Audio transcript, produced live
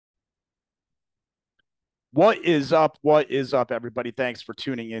What is up? What is up, everybody? Thanks for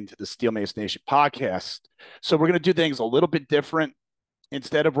tuning in to the Steel Mace Nation podcast. So, we're going to do things a little bit different.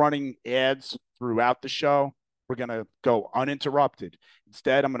 Instead of running ads throughout the show, we're going to go uninterrupted.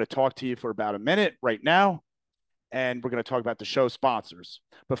 Instead, I'm going to talk to you for about a minute right now, and we're going to talk about the show sponsors.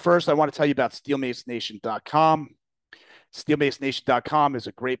 But first, I want to tell you about steelmacenation.com. Steelmacenation.com is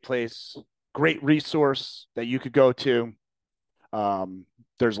a great place, great resource that you could go to.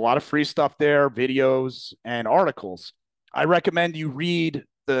 There's a lot of free stuff there, videos and articles. I recommend you read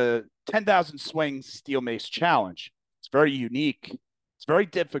the 10,000 Swing Steel Mace Challenge. It's very unique. It's very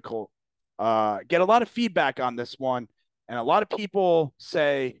difficult. Get a lot of feedback on this one, and a lot of people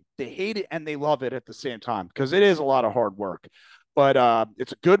say they hate it and they love it at the same time because it is a lot of hard work. But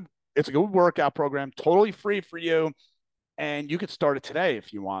it's a good workout program, totally free for you, and you could start it today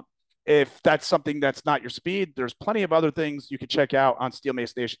if you want. If that's something that's not your speed, there's plenty of other things you can check out on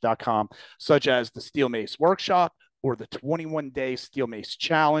steelmacenation.com, such as the Steel Mace Workshop or the 21-day Steel Mace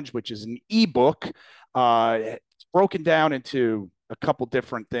Challenge, which is an ebook. It's broken down into a couple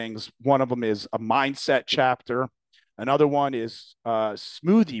different things. One of them is a mindset chapter. Another one is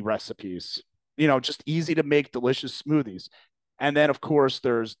smoothie recipes, just easy to make, delicious smoothies. And then, of course,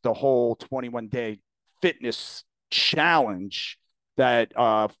 there's the whole 21-day fitness challenge that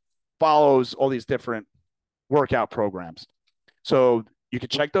follows all these different workout programs. So you can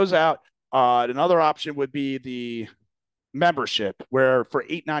check those out. Another option would be the membership, where for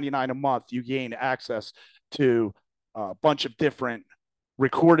 $8.99 a month, you gain access to a bunch of different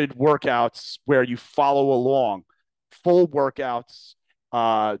recorded workouts where you follow along, full workouts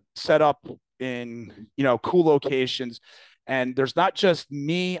set up in cool locations. And there's not just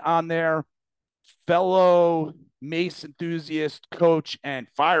me on there, fellow mace enthusiast, coach, and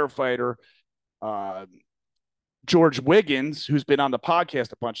firefighter, uh, George Wiggins, who's been on the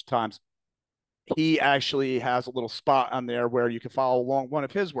podcast a bunch of times. He actually has a little spot on there where you can follow along one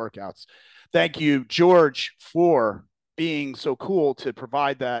of his workouts. Thank you, George, for being so cool to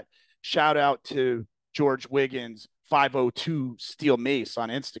provide that. Shout out to George Wiggins, 502 Steel Mace on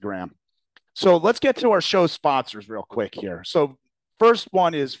Instagram. So let's get to our show sponsors real quick here. So first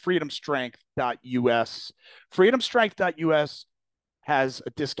one is freedomstrength.us. Freedomstrength.us has a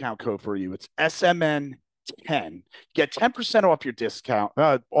discount code for you. It's SMN10. Get 10% off your discount,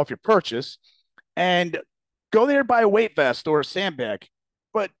 off your purchase, and go there and buy a weight vest or a sandbag.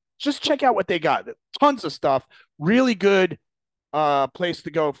 But just check out what they got. Tons of stuff. Really good place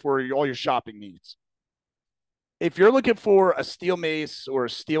to go for all your shopping needs. If you're looking for a steel mace or a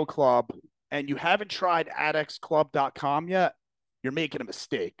steel club and you haven't tried adexclub.com yet, you're making a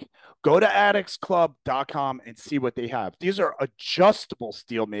mistake. Go to adexclub.com and see what they have. These are adjustable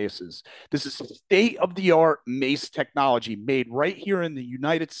steel maces. This is state-of-the-art mace technology made right here in the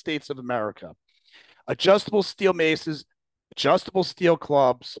United States of America. Adjustable steel maces, adjustable steel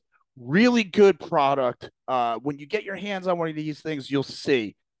clubs, really good product. When you get your hands on one of these things, you'll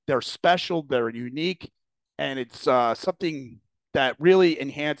see they're special, they're unique, and it's something that really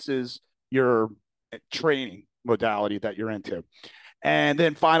enhances your training modality that you're into. And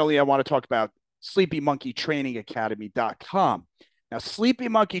then finally, I want to talk about sleepymonkeytrainingacademy.com. Now, Sleepy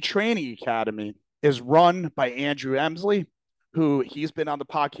Monkey Training Academy is run by Andrew Emsley, who he's been on the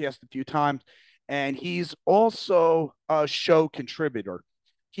podcast a few times, and he's also a show contributor.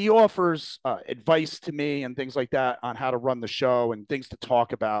 He offers advice to me and things like that on how to run the show and things to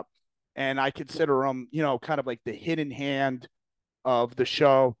talk about. And I consider him, kind of like the hidden hand of the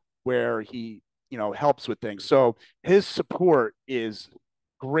show where he, helps with things. So his support is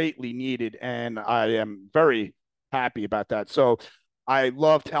greatly needed, and I am very happy about that. So I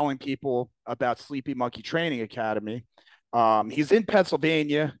love telling people about Sleepy Monkey Training Academy. He's in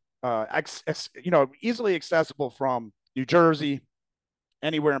Pennsylvania, easily accessible from New Jersey,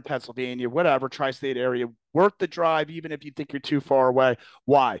 anywhere in Pennsylvania, whatever, tri-state area. Worth the drive, even if you think you're too far away.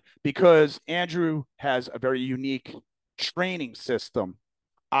 Why? Because Andrew has a very unique training system.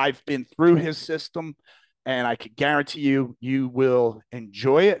 I've been through his system, and I can guarantee you will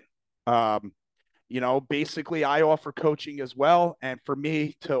enjoy it. Basically, I offer coaching as well, and for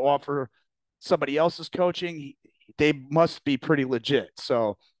me to offer somebody else's coaching, they must be pretty legit.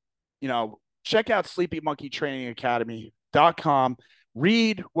 So, check out sleepymonkeytrainingacademy.com,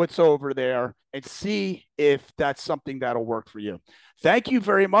 read what's over there, and see if that's something that'll work for you. Thank you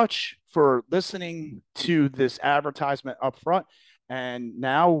very much for listening to this advertisement up front. And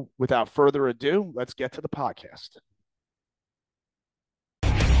now, without further ado, let's get to the podcast.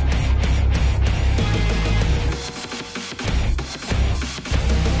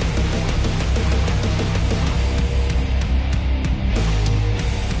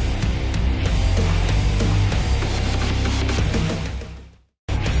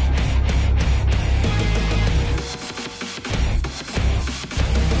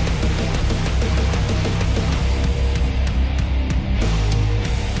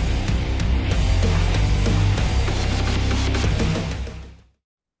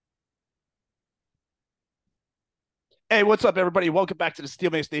 Hey, what's up, everybody? Welcome back to the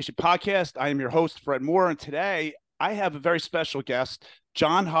Steelmace Nation podcast. I am your host, Fred Moore, and today I have a very special guest,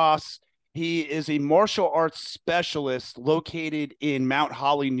 John Haas. He is a martial arts specialist located in Mount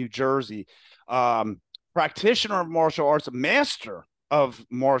Holly, New Jersey. Um, Practitioner of martial arts, a master of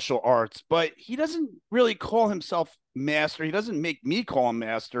martial arts, but he doesn't really call himself master. He doesn't make me call him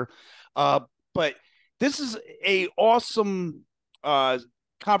master. But this is a awesome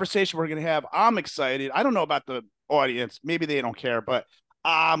conversation we're going to have. I'm excited. I don't know about the audience. Maybe they don't care, but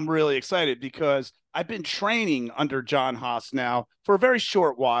I'm really excited because I've been training under John Haas now for a very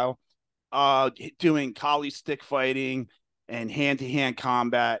short while, doing collie stick fighting and hand-to-hand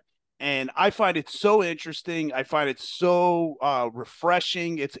combat. And I find it so interesting. I find it so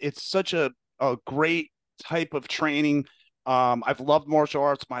refreshing. It's such a great type of training. I've loved martial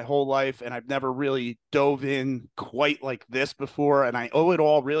arts my whole life, and I've never really dove in quite like this before. And I owe it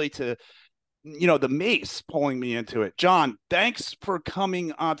all really to the mace pulling me into it. John, thanks for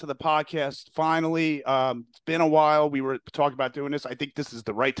coming onto the podcast finally. It's been a while. We were talking about doing this. I think this is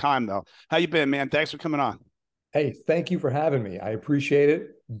the right time, though. How you been, man? Thanks for coming on. Hey, thank you for having me. I appreciate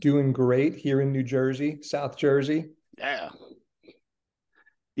it. Doing great here in New Jersey, South Jersey. Yeah.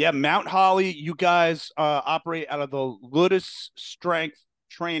 Yeah, Mount Holly, you guys operate out of the Ludus Strength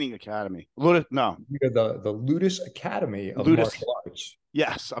Training Academy. Ludus, no. We are the Ludus Academy of Ludus. Martial Arts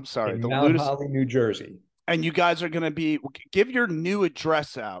Yes, I'm sorry. in The Mount Ludus. Holly, New Jersey. And you guys are going to give your new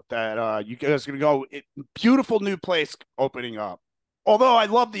address out that you guys are going to go. Beautiful new place opening up. Although I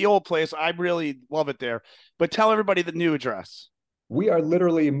love the old place, I really love it there. But tell everybody the new address. We are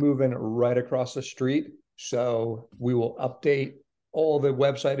literally moving right across the street. So we will update all the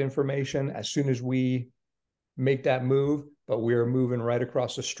website information as soon as we make that move. But we're moving right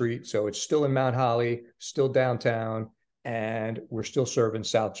across the street. So it's still in Mount Holly, still downtown, and we're still serving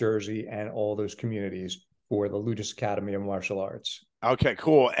South Jersey and all those communities for the Ludus Academy of Martial Arts. Okay,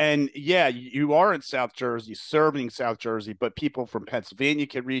 cool. And yeah, you are in South Jersey, serving South Jersey, but people from Pennsylvania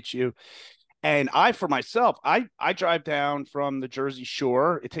can reach you. And for myself, I drive down from the Jersey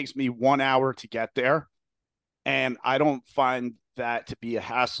Shore. It takes me 1 hour to get there, and I don't find that to be a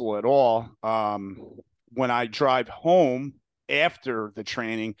hassle at all. When I drive home after the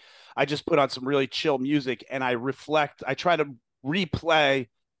training, I just put on some really chill music and I reflect. I try to replay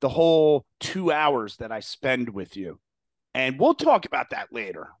the whole 2 hours that I spend with you. And we'll talk about that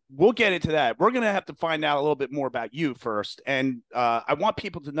later. We'll get into that. We're going to have to find out a little bit more about you first. And I want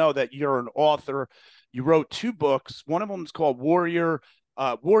people to know that you're an author. You wrote 2 books. One of them is called Warrior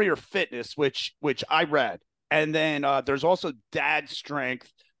Fitness, which I read. And then there's also Dad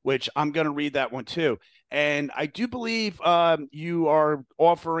Strength, which I'm going to read that one too. And I do believe you are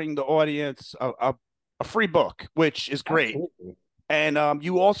offering the audience a free book, which is great. Absolutely. And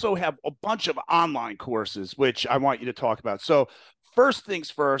you also have a bunch of online courses, which I want you to talk about. So first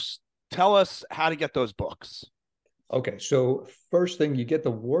things first, tell us how to get those books. Okay, so first thing, you get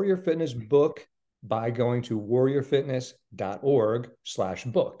the Warrior Fitness book by going to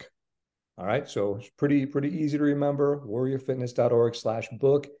warriorfitness.org/book. All right, so it's pretty easy to remember,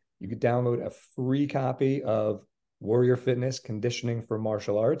 warriorfitness.org/book. You can download a free copy of Warrior Fitness Conditioning for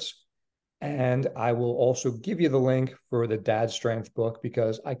Martial Arts. And I will also give you the link for the Dad Strength book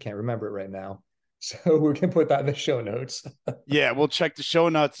because I can't remember it right now. So we can put that in the show notes. Yeah, we'll check the show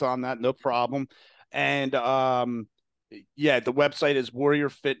notes on that. No problem. And yeah, the website is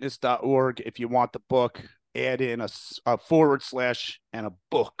warriorfitness.org. If you want the book, add in a forward slash and a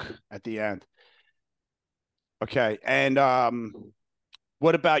book at the end. Okay. And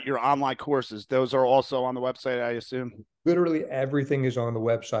what about your online courses? Those are also on the website, I assume. Literally everything is on the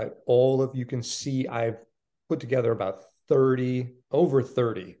website. You can see I've put together about over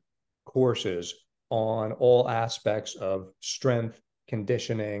 30 courses on all aspects of strength,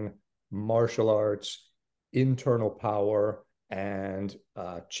 conditioning, martial arts, internal power, and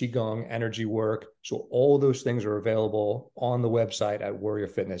Qigong energy work. So all those things are available on the website at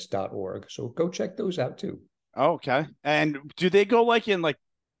warriorfitness.org. So go check those out too. Okay. And do they go in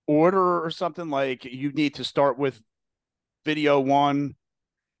order or something? Like you need to start with video 1?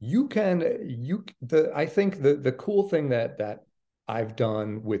 I think the cool thing that I've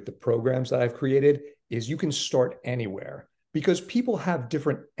done with the programs that I've created is you can start anywhere because people have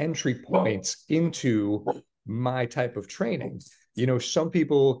different entry points into my type of training. Some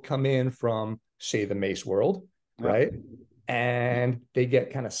people come in from, say, the mace world, right? And they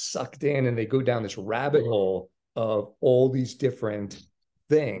get kind of sucked in and they go down this rabbit hole of all these different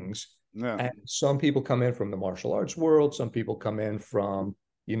things. Yeah. And some people come in from the martial arts world. Some people come in from,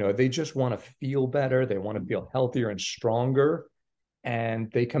 they just want to feel better. They want to feel healthier and stronger. And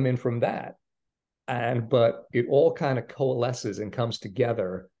they come in from that. but it all kind of coalesces and comes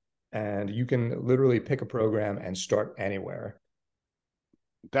together, and you can literally pick a program and start anywhere.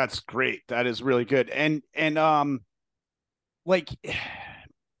 That's great. That is really good. And like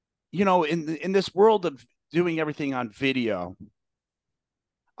in this world of doing everything on video,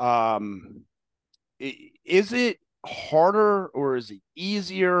 um is it harder or is it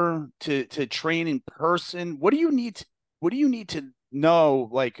easier to train in person? What do you need to know,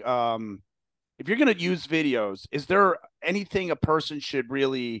 like, if you're going to use videos, is there anything a person should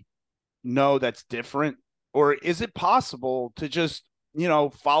really know that's different, or is it possible to just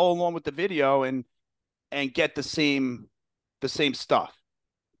follow along with the video and get the same stuff?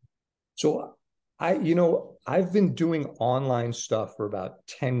 So I've been doing online stuff for about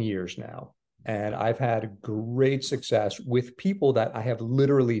 10 years now, and I've had great success with people that I have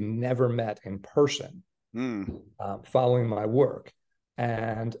literally never met in person, Hmm. following my work.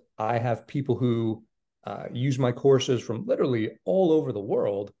 And I have people who use my courses from literally all over the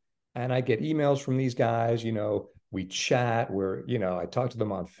world. And I get emails from these guys. We chat, I talk to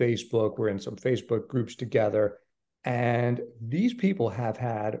them on Facebook. We're in some Facebook groups together. And these people have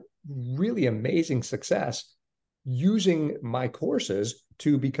had really amazing success using my courses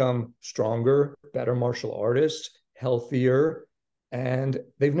to become stronger, better martial artists, healthier, and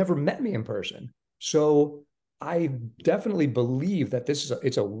they've never met me in person. So I definitely believe that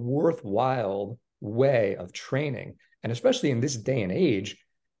it's a worthwhile way of training. And especially in this day and age,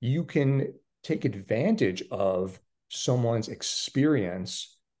 you can take advantage of someone's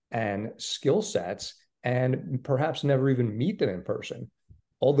experience and skill sets and perhaps never even meet them in person.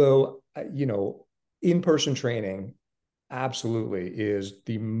 Although, in person training absolutely is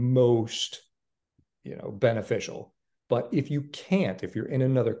the most, beneficial. But if you're in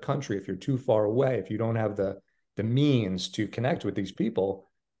another country, if you're too far away, if you don't have the means to connect with these people,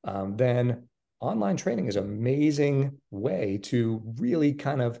 then online training is an amazing way to really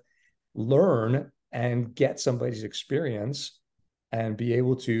kind of learn and get somebody's experience and be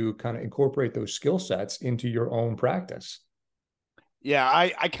able to kind of incorporate those skill sets into your own practice. Yeah,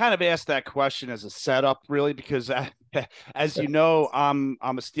 I kind of asked that question as a setup, really, because as you know, I'm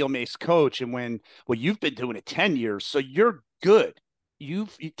a steel mace coach, and you've been doing it 10 years, so you're good. You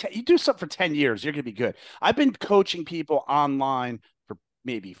do something for 10 years, you're gonna be good. I've been coaching people online for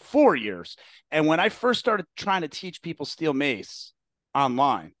maybe 4 years, and when I first started trying to teach people steel mace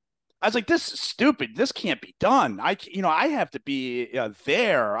online, I was like, "This is stupid. This can't be done. I have to be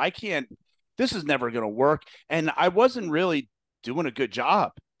there. I can't. This is never gonna work." And I wasn't really doing a good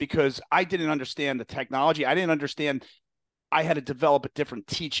job because I didn't understand the technology. I didn't understand I had to develop a different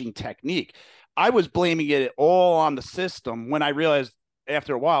teaching technique. I was blaming it all on the system when I realized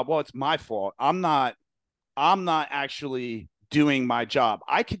after a while, well, it's my fault. I'm not actually doing my job.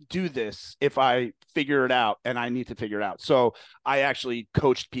 I could do this if I figure it out, and I need to figure it out. So I actually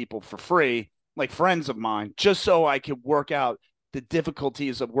coached people for free, like friends of mine, just so I could work out the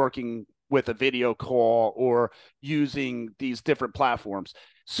difficulties of working with a video call or using these different platforms.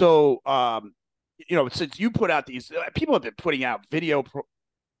 So, since you put out these, people have been putting out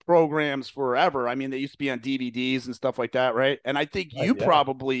programs forever. I mean, they used to be on DVDs and stuff like that, right? And I think Right. you Yeah.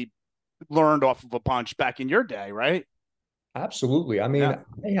 probably learned off of a bunch back in your day, right? Absolutely. I mean, Yeah.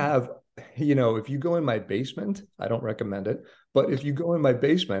 I have, if you go in my basement, I don't recommend it, but if you go in my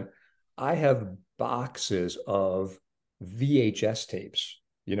basement, I have boxes of VHS tapes,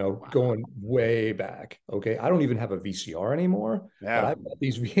 Wow. going way back. Okay. I don't even have a VCR anymore, but Yeah. I've got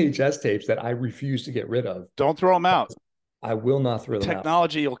these VHS tapes that I refuse to get rid of. Don't throw them out. I will not The throw them out.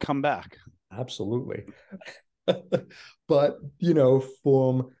 technology will come back. Absolutely. But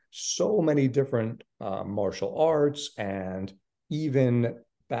from so many different martial arts, and even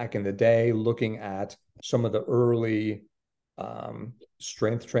back in the day, looking at some of the early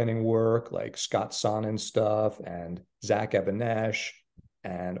strength training work like Scott Sonnen stuff and Zach Evanesh,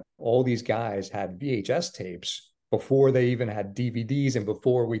 and all these guys had VHS tapes before they even had DVDs and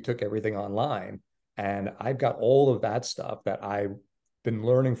before we took everything online. And I've got all of that stuff that I've been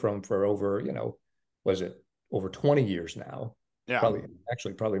learning from for over, was it over 20 years now? Yeah.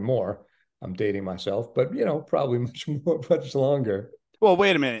 Probably more. I'm dating myself, but probably much more, much longer. Well,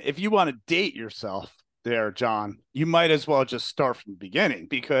 wait a minute. If you want to date yourself there, John, you might as well just start from the beginning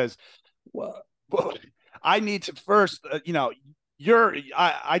because, Well, well, I need to first,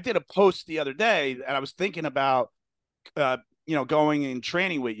 I did a post the other day and I was thinking about, going and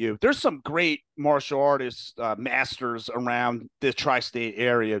training with you. There's some great martial artists, masters around the tri-state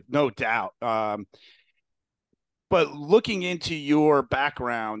area, no doubt. But looking into your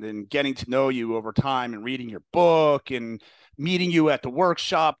background and getting to know you over time and reading your book and meeting you at the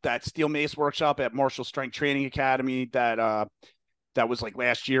workshop, that steel mace workshop at Martial Strength Training Academy that was like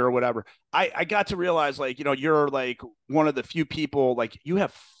last year or whatever. I got to realize, like, you're like one of the few people, like, you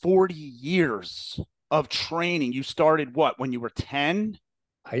have 40 years of training. You started what, when you were 10?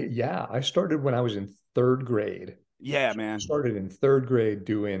 I started when I was in third grade. Yeah, So I man. started in third grade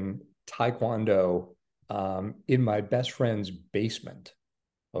doing taekwondo in my best friend's basement.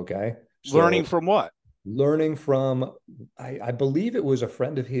 Okay. Learning So from what? learning from, I believe it was a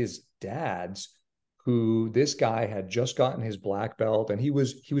friend of his dad's, who, this guy had just gotten his black belt, and he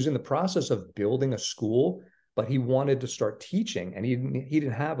was in the process of building a school, but he wanted to start teaching, and he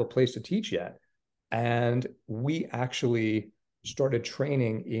didn't have a place to teach yet. And we actually started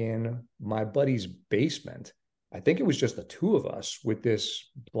training in my buddy's basement. I think it was just the two of us with this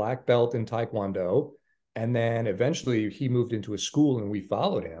black belt in taekwondo. And then eventually he moved into a school and we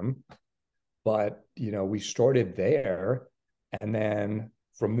followed him. But, we started there, and then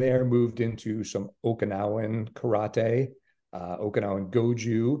from there moved into some Okinawan karate, Okinawan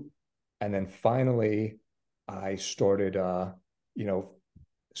goju. And then finally I started, you know,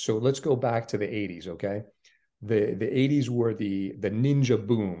 so let's go back to the 80s, okay? The 80s were the ninja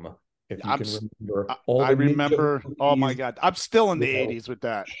boom, if you I'm can remember I all I the ninja remember. Oh my movies, God, I'm still in the you know, '80s with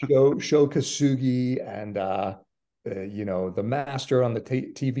that. Sho Kasugi and the master on the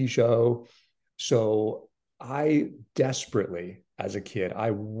TV show. So I desperately, as a kid,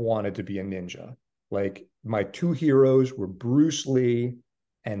 I wanted to be a ninja. Like, my two heroes were Bruce Lee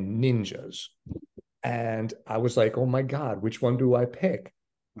and ninjas. And I was like, oh my God, which one do I pick?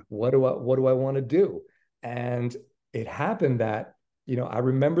 What do I want to do? And it happened that, I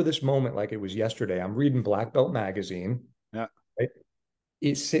remember this moment like it was yesterday. I'm reading Black Belt magazine, Yeah. right?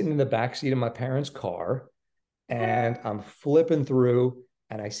 It's sitting in the back seat of my parents' car, and I'm flipping through,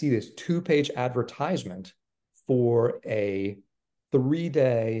 and I see this 2-page advertisement for a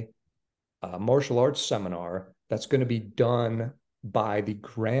 3-day martial arts seminar that's going to be done by the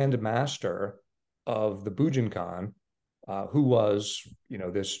Grand Master of the Bujinkan, who was,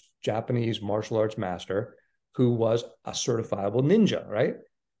 this Japanese martial arts master who was a certifiable ninja, right?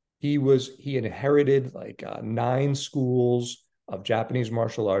 He inherited like 9 schools of Japanese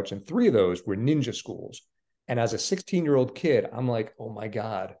martial arts, and 3 of those were ninja schools. And as a 16-year-old kid, I'm like, oh my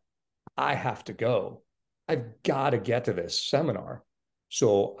God, I have to go. I've got to get to this seminar.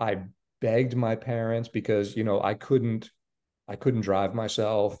 So I begged my parents because, I couldn't drive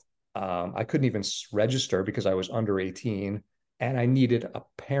myself. I couldn't even register because I was under 18, and I needed a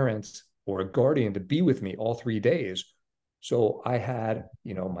parent or a guardian to be with me all 3 days. So I had,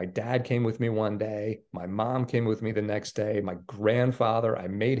 my dad came with me one day, my mom came with me the next day, my grandfather, I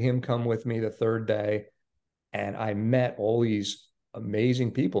made him come with me the third day. And I met all these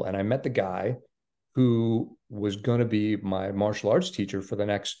amazing people. And I met the guy who was going to be my martial arts teacher for the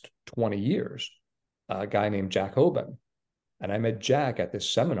next 20 years, a guy named Jack Hoban. And I met Jack at this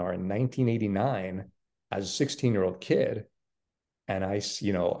seminar in 1989 as a 16-year-old kid. And I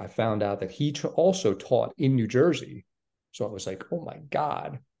found out that he also taught in New Jersey. So I was like, oh my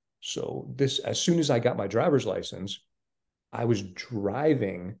God. So as soon as I got my driver's license, I was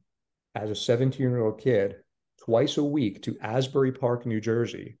driving as a 17-year-old kid twice a week to Asbury Park, New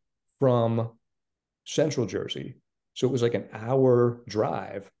Jersey from Central Jersey. So it was like an hour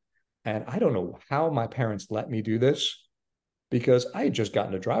drive. And I don't know how my parents let me do this because I had just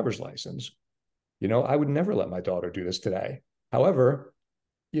gotten a driver's license. I would never let my daughter do this today. However,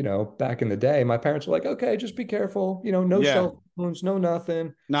 back in the day, my parents were like, okay, just be careful, no Yeah. cell phones, no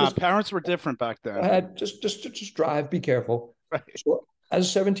nothing. Nah, Just parents were different back go then. ahead, just drive, be careful. Right. So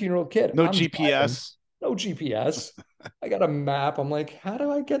as a 17-year-old kid, No I'm driving, GPS. no GPS. I got a map. I'm like, how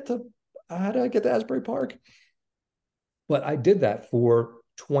do I get to Asbury Park? But I did that for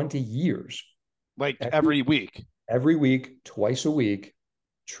 20 years. Like Every every week. every week, twice a week,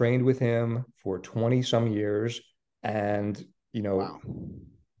 trained with him for 20 some years. And, Wow.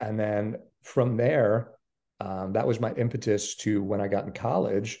 and then from there, that was my impetus to, when I got in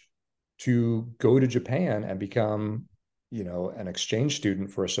college, to go to Japan and become, an exchange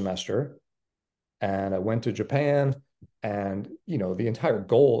student for a semester. And I went to Japan, and, the entire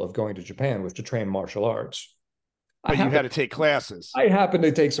goal of going to Japan was to train martial arts. I But you had happened to take classes. I happened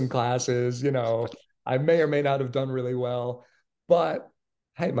to take some classes, I may or may not have done really well, but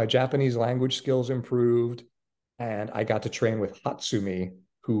hey, my Japanese language skills improved, and I got to train with Hatsumi,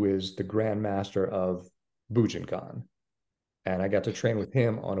 who is the grandmaster of Bujinkan. And I got to train with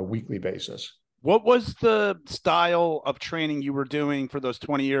him on a weekly basis. What was the style of training you were doing for those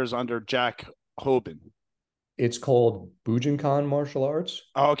 20 years under Jack Hoban? It's called Bujinkan martial arts.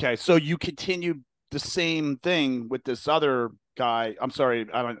 Okay, so you continued the same thing with this other guy. I'm sorry,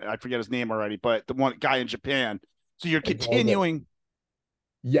 I forget his name already, but the one guy in Japan. So you're Okay. continuing.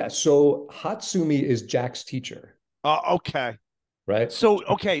 Yeah. So Hatsumi is Jack's teacher, Okay. right? So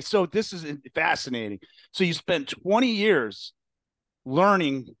this is fascinating. So you spent 20 years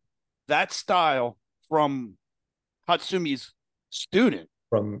learning that style from Hatsumi's student.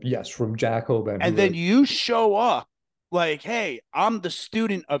 From Jack Hoban, who And really. then you show up like, hey, I'm the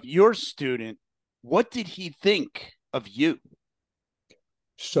student of your student. What did he think of you?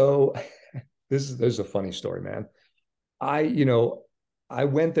 So this is a funny story, man. I, you know, I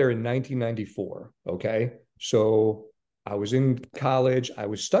went there in 1994. Okay. So I was in college, I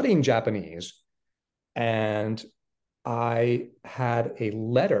was studying Japanese, and I had a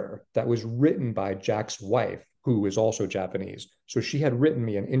letter that was written by Jack's wife, who is also Japanese. So she had written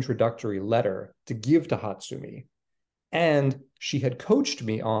me an introductory letter to give to Hatsumi. And she had coached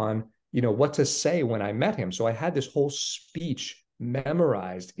me on, what to say when I met him. So I had this whole speech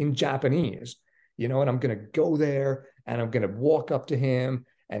memorized in Japanese, and I'm going to go there and I'm going to walk up to him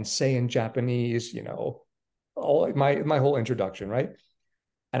and say in Japanese, all my whole introduction, right?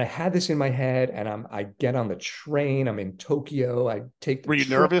 And I had this in my head, and I get on the train. I'm in Tokyo. I take the Were you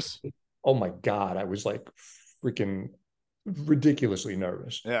train. nervous? Oh my God, I was like freaking ridiculously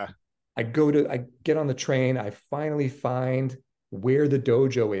nervous. Yeah. I get on the train. I finally find where the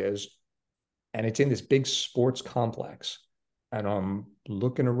dojo is, and it's in this big sports complex. And I'm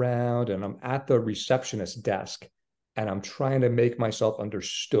looking around, and I'm at the receptionist desk, and I'm trying to make myself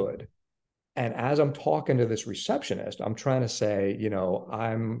understood. And as I'm talking to this receptionist, I'm trying to say,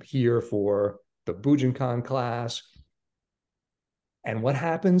 I'm here for the Bujinkan class. And what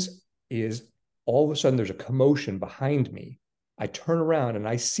happens is all of a sudden there's a commotion behind me. I turn around and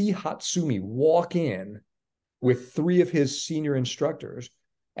I see Hatsumi walk in with three of his senior instructors.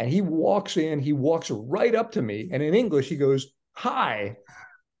 And he walks in, he walks right up to me. And in English, he goes, "Hi."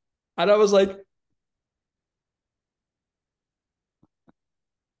 And I was like,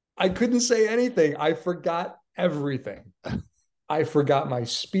 I couldn't say anything. I forgot everything. I forgot my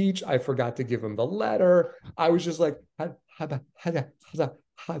speech. I forgot to give him the letter. I was just like,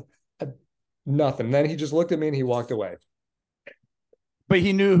 nothing. Then he just looked at me and he walked away. But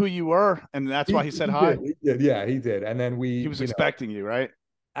he knew who you were, and that's why he said He hi. did. He did. Yeah, he did. And then He we, was expecting you, right?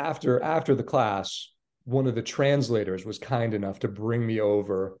 after the class, one of the translators was kind enough to bring me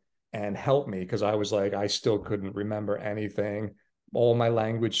over and help me because I was like, I still couldn't remember anything. All my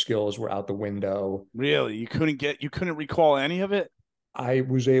language skills were out the window. Really? You couldn't recall any of it? I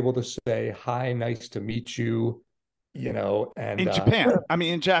was able to say, "Hi, nice to meet you," and In Japan. I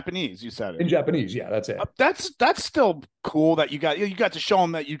mean in Japanese, you said it. in Japanese. Yeah, that's it. That's still cool that you got to show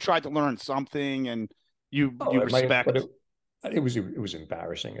him that you tried to learn something and you Oh, but respect. it was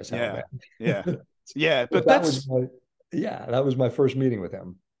embarrassing as hell, Yeah. man. Yeah. Yeah, But but that was my yeah, that was my first meeting with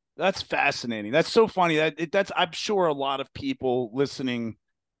him. that's fascinating. That's so funny. That's I'm sure a lot of people listening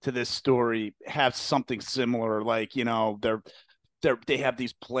to this story have something similar. Like, they have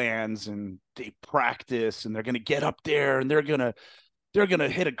these plans and they practice and they're gonna get up there and they're gonna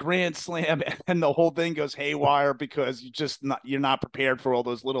hit a grand slam and the whole thing goes haywire because you're not prepared for all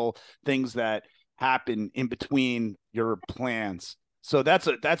those little things that happen in between your plans. So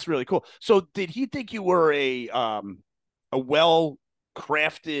that's really cool. So did he think you were a well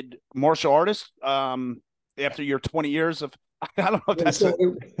crafted martial artist after your 20 years of I don't know if And that's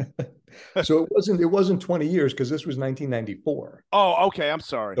a so it wasn't 20 years because this was 1994. oh okay, I'm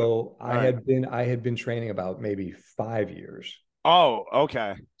sorry. So All I right. had been I had been training about maybe 5 years. Oh,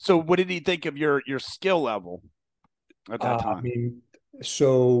 okay. So what did he think of your skill level at that I time? mean,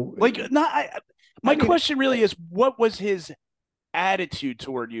 so Like, not my I mean, question really is, what was his attitude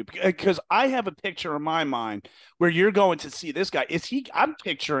toward you? Because I have a picture in my mind where you're going to see this guy. I'm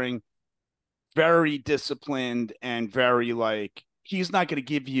picturing very disciplined and very like he's not going to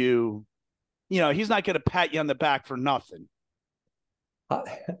give you, he's not going to pat you on the back for nothing.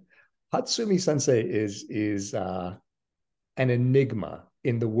 Hatsumi Sensei is an enigma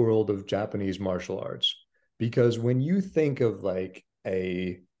in the world of Japanese martial arts because when you think of like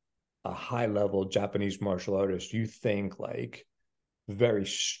a high level Japanese martial artist, you think like very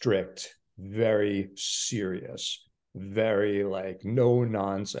strict, very serious, very like no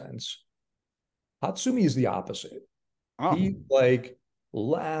nonsense. Hatsumi is the opposite. Oh, He's like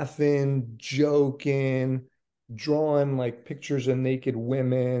laughing, joking, drawing like pictures of naked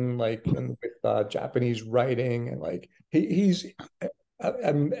women, like and with Japanese writing, and like he's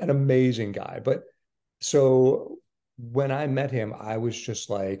an amazing guy. But so when I met him, I was just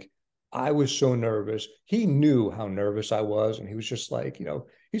like, I was so nervous. He knew how nervous I was, and he was just like,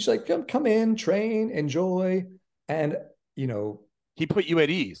 he's like, come in, train, enjoy. And, you know, He put you at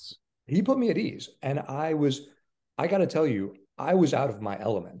ease. he put me at ease. And I got to tell you, I was out of my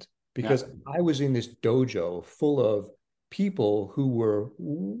element Yeah. because I was in this dojo full of people who were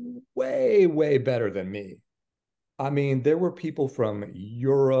way, way better than me. I mean, there were people from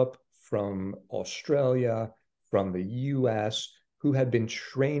Europe, from Australia, from the US who had been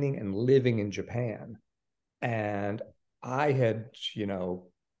training and living in Japan. And I had,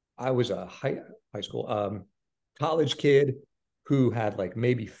 I was a high school, college kid who had like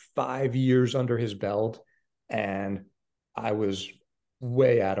maybe 5 years under his belt. And I was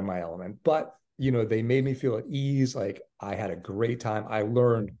way out of my element. But, they made me feel at ease. Like I had a great time. I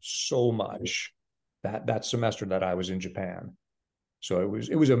learned so much that semester that I was in Japan. So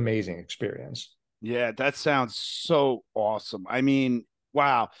it was an amazing experience. Yeah, that sounds so awesome. I mean,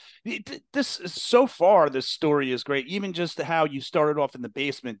 wow. This is so far, this story is great. Even just how you started off in the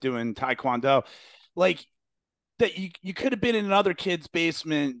basement doing Taekwondo. Like that you could have been in another kid's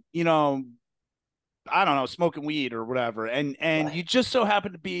basement, I don't know, smoking weed or whatever. And Right. you just so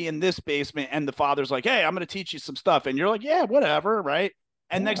happen to be in this basement and the father's like, "Hey, I'm going to teach you some stuff." And you're like, "Yeah, whatever," right?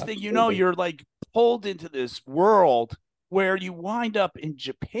 And Yeah, next thing you know, absolutely. you're like pulled into this world where you wind up in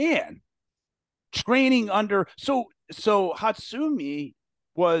Japan training under so Hatsumi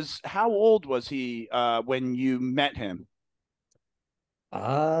was how old was he when you met him?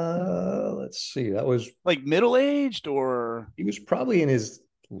 Let's see. That was Like middle aged or He was probably in his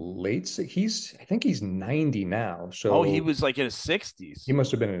I think he's 90 now. oh he So was like in his he 60s.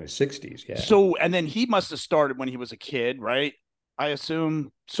 must have been in his 60s. Yeah. So and then he must have started when he was a kid, right? I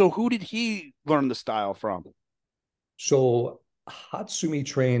assume. So who did he learn the style from? So Hatsumi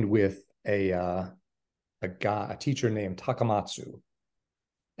trained with a teacher named Takamatsu.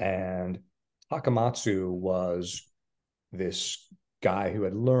 And Takamatsu was this guy who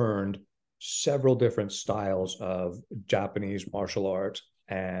had learned several different styles of Japanese martial art,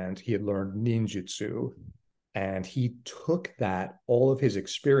 and he had learned ninjutsu. And he took that, all of his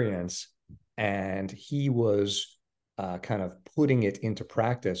experience, and he was kind of putting it into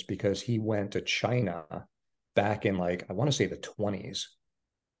practice because he went to China back in, like, I want to say the 20s.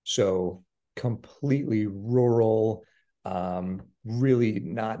 So completely rural, really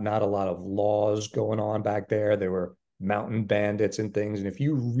not a lot of laws going on back there. There were mountain bandits and things. And if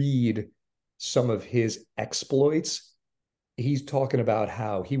you read some of his exploits, he's talking about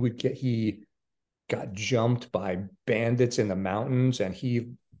how he got jumped by bandits in the mountains and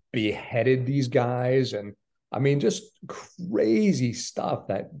he beheaded these guys. And I mean, just crazy stuff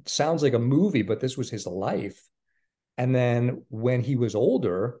that sounds like a movie, but this was his life. And then when he was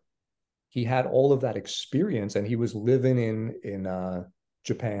older, he had all of that experience and he was living in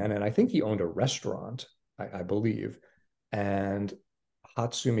Japan. And I think he owned a restaurant, I believe. And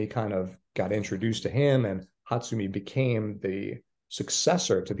Hatsumi kind of got introduced to him, and Hatsumi became the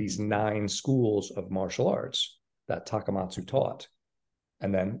successor to these 9 schools of martial arts that Takamatsu taught.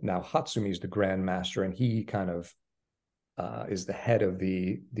 And then now Hatsumi is the grandmaster, and he kind of is the head of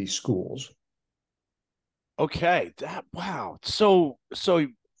these schools. Okay, that wow. So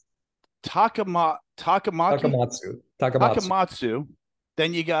Takamaki Takamatsu. Takamatsu.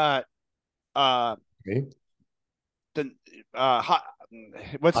 Then you got uh Okay. the ha,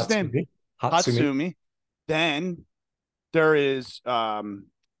 what's his name? Hatsumi. Hatsumi. Hatsumi. Then there is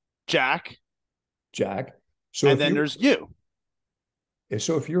Jack, Jack. So and if then you there's you.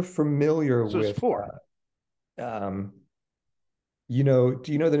 so if you're familiar So it's with four. um do you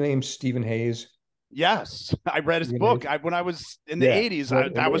know the name Stephen Hayes? Yes, I read his Stephen Hayes? book. When I was in the Yeah, '80s,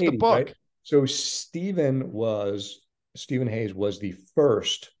 in that the was the 80s, right? book. So Stephen Hayes was the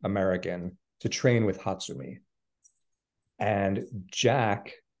first American to train with Hatsumi, and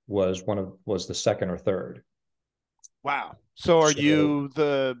Jack was the second or third. Wow. So are So you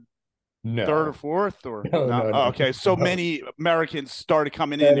the third or no, fourth or no, no? no, Oh, no, okay. So no. many Americans started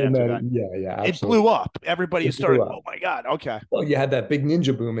coming in Many, after many, that. yeah, yeah, It blew absolutely. up. Everybody It started, blew oh up. my God. Okay. Well, you had that big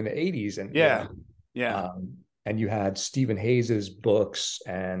ninja boom in the 80s, and Yeah. Yeah. and you had Stephen Hayes's books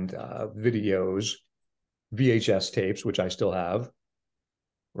and videos, VHS tapes, which I still have,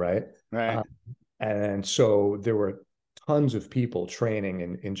 right? Right. Um, and so there were tons of people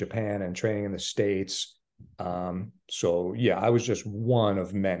training in Japan and training in the States. So yeah, I was just one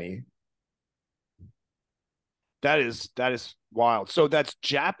of many. That is wild. So that's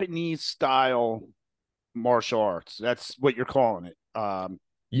Japanese style martial arts. That's what you're calling it.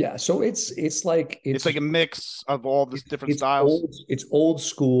 Yeah, so it's like It's like a mix of all this different styles. it's old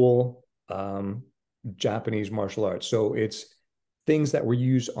school Japanese martial arts. So it's things that were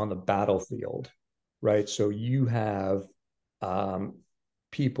used on the battlefield, right? So you have um,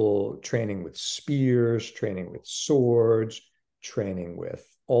 people training with spears, training with swords, training with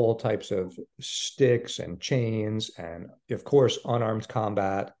all types of sticks and chains, and of course, unarmed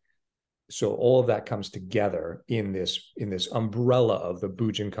combat. So all of that comes together in this umbrella of the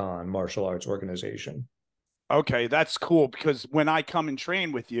Bujinkan martial arts organization. Okay, that's cool because when I come and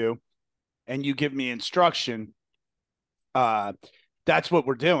train with you and you give me instruction, uh, that's what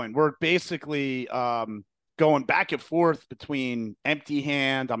we're doing. We're basically going back and forth between empty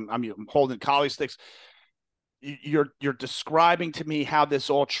hand. I'm holding collie sticks. You're describing to me how this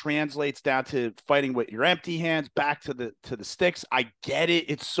all translates down to fighting with your empty hands back to the sticks. I get it.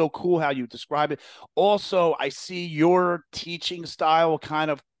 It's so cool how you describe it. Also, I see your teaching style kind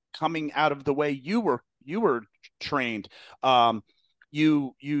of coming out of the way you were trained. Um,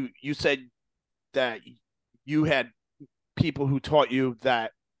 you said that you had people who taught you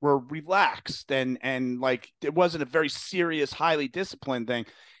that were relaxed and like it wasn't a very serious, highly disciplined thing.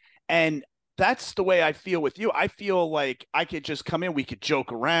 And that's the way I feel with you. I feel like I could just come in, we could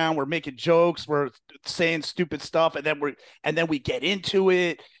joke around, we're making jokes, we're saying stupid stuff, and then we get into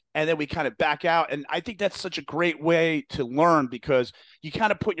it and then we kind of back out. And I think that's such a great way to learn because you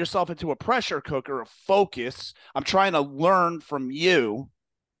kind of put yourself into a pressure cooker of focus. I'm trying to learn from you.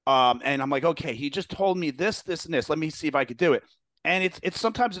 And I'm like, okay, he just told me this, this, and this. Let me see if I could do it. And it's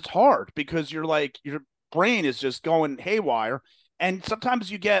sometimes it's hard because you're like your brain is just going haywire. And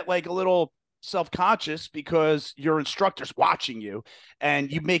sometimes you get like a little self-conscious because your instructor's watching you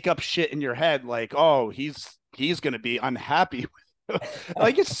and you make up shit in your head like, oh, he's gonna be unhappy with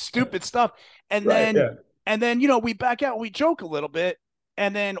like it's stupid stuff. And Right. then Yeah. we back out and we joke a little bit,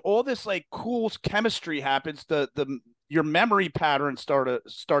 and then all this like cool chemistry happens. The your memory patterns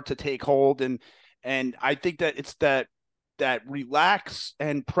start to take hold, and I think that it's that relax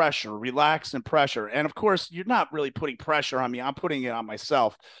and pressure. And of course, you're not really putting pressure on me. I'm putting it on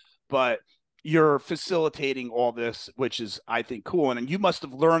myself, but you're facilitating all this, which is, I think, cool. And you must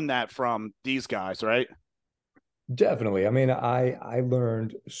have learned that from these guys, right? Definitely. I mean, I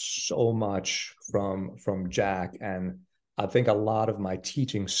learned so much from Jack, and I think a lot of my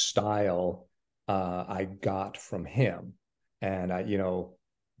teaching style I got from him. And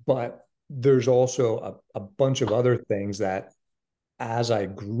but there's also a bunch of other things that as I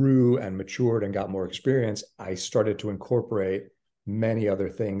grew and matured and got more experience, I started to incorporate many other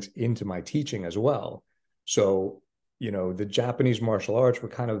things into my teaching as well. So, the Japanese martial arts were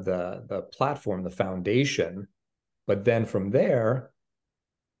kind of the platform, the foundation, but then from there,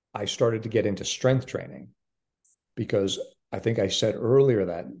 I started to get into strength training because I think I said earlier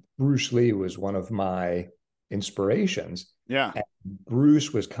that Bruce Lee was one of my inspirations. Yeah. And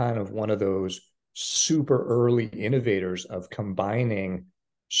Bruce was kind of one of those super early innovators of combining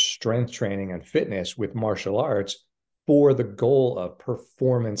strength training and fitness with martial arts for the goal of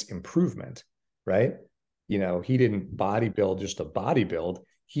performance improvement, right? He didn't bodybuild just to bodybuild.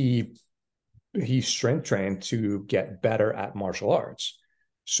 He strength trained to get better at martial arts.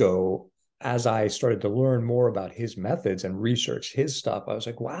 So as I started to learn more about his methods and research his stuff, I was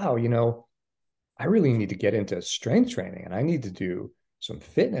like, wow, I really need to get into strength training and I need to do some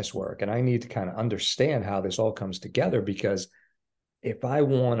fitness work and I need to kind of understand how this all comes together because if I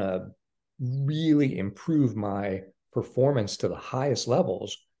want to really improve my performance to the highest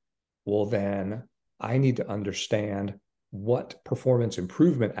levels, well, then I need to understand what performance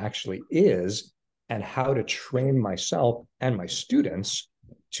improvement actually is and how to train myself and my students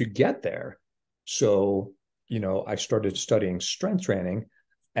to get there. So, I started studying strength training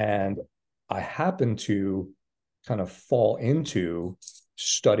and I happened to kind of fall into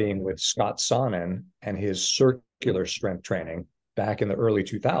studying with Scott Sonnen and his circular strength training back in the early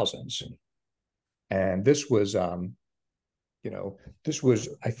 2000s. And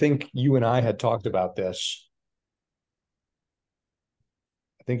I think you and I had talked about this.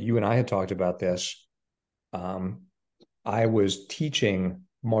 I think you and I had talked about this. Um, I was teaching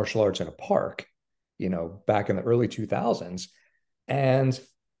martial arts in a park, back in the early 2000s. And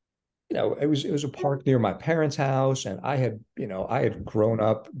it was a park near my parents' house, and I had grown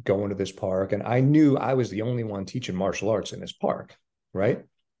up going to this park, and I knew I was the only one teaching martial arts in this park, right?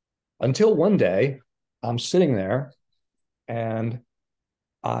 Until one day, I'm sitting there, and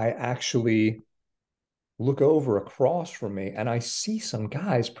I actually look over across from me, and I see some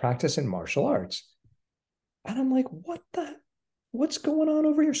guys practicing martial arts, and I'm like, what's going on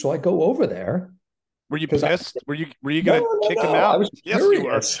over here? So I go over there Were you because pissed? Were you no, gonna no, kick him no. I out? was Yes, you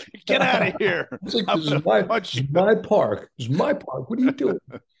were. curious. Get out of I here. was like, I'm this is gonna my punch this is you. my park. This is my park. What are you doing?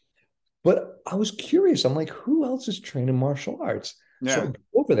 But I was curious. I'm like, who else is training martial arts? So I Yeah.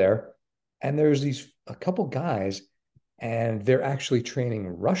 go over there, and there's these a couple guys, and they're actually training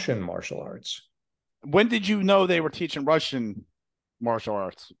Russian martial arts. When did you know they were teaching Russian martial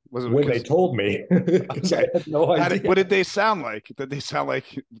arts? Was it When they because told me, because I okay? had no What idea. did they sound like? Did they sound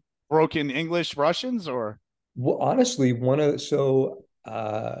like broken English Russians or? Well, honestly,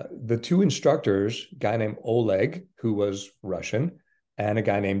 the two instructors, a guy named Oleg, who was Russian, and a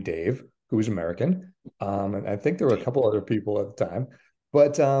guy named Dave, who was American. And I think there were a couple other people at the time.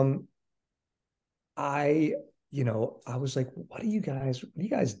 But I, I was like, what are you guys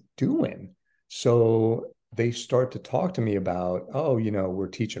doing? So they start to talk to me about, oh, we're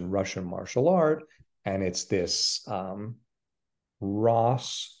teaching Russian martial art, and it's this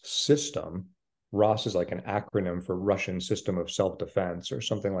Ross system. Ross is like an acronym for Russian System of Self-Defense or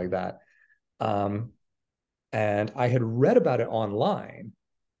something like that. Um, and I had read about it online.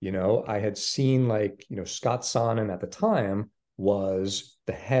 I had seen like, Scott Sonnen at the time was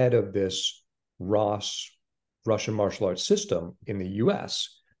the head of this Ross Russian martial arts system in the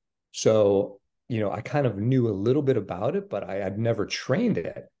US. So, I kind of knew a little bit about it, but I had never trained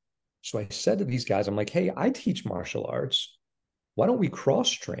it. So I said to these guys, I'm like, hey, I teach martial arts. Why don't we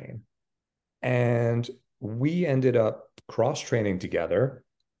cross train? And we ended up cross training together,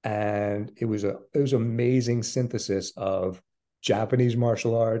 and it was amazing synthesis of Japanese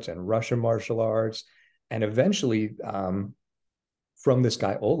martial arts and Russian martial arts, and eventually, from this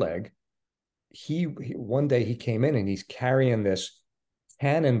guy Oleg, he one day he came in and he's carrying this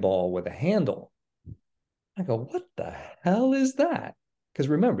cannonball with a handle. I go, what the hell is that? Because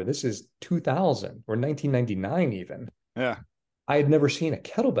remember, this is 2000 or 1999 even. Yeah. I had never seen a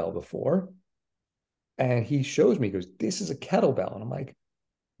kettlebell before. And he shows me, he goes, this is a kettlebell. And I'm like,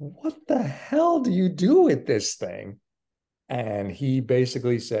 what the hell do you do with this thing? And he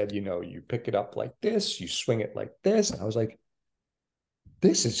basically said, you pick it up like this, you swing it like this. And I was like,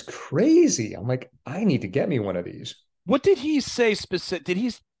 this is crazy. I'm like, I need to get me one of these. What did he say specific? Did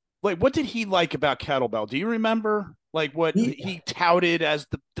he like what did he like about kettlebell? Do you remember like what He, he touted as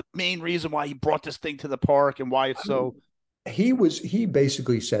the main reason why he brought this thing to the park and why it's so he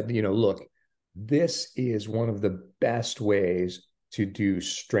basically said, look, this is one of the best ways to do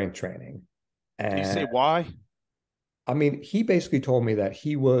strength training. did he say And why? I mean, he basically told me that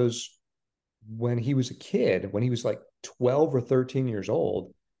when he was a kid, when he was like 12 or 13 years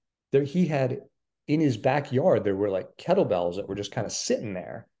old, he had in his backyard, there were like kettlebells that were just kind of sitting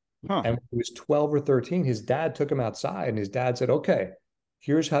there. Huh. And when he was 12 or 13, his dad took him outside and his dad said, okay,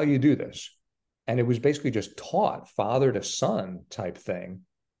 here's how you do this. And it was basically just taught father to son type thing.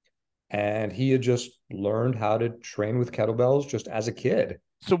 And he had just learned how to train with kettlebells just as a kid.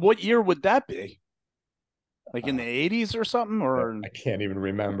 So what year would that be? Like in the Uh, 80s or something or I can't even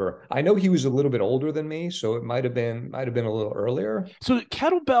remember. I know he was a little bit older than me, so it might have been a little earlier. so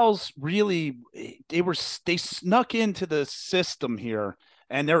kettlebells really they snuck into the system here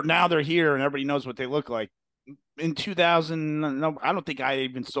and they're here and everybody knows what they look like. In 2000, no, I don't think I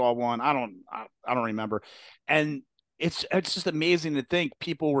even saw one. I don't remember. And it's just amazing to think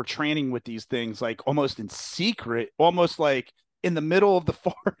people were training with these things like almost in secret, almost like in the middle of the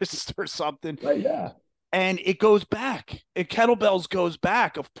forest or something. Right, yeah. And it goes back. Kettlebells goes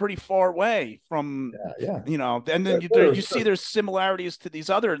back a pretty far way from, Yeah, yeah. and then you see there's similarities to these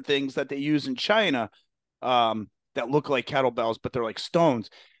other things that they use in China, that look like kettlebells, but they're like stones.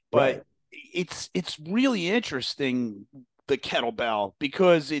 But Right. it's really interesting, the kettlebell,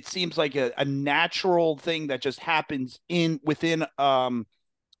 because it seems like a natural thing that just happens in within a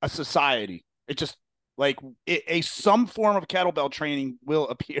society. It just like some form of kettlebell training will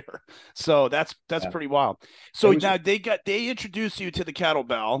appear. So that's Yeah. pretty wild. It So was now they introduced you to the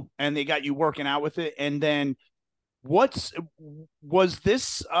kettlebell and they got you working out with it. And then what's was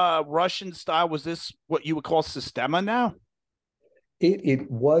this Russian style? Was this what you would call Sistema now? it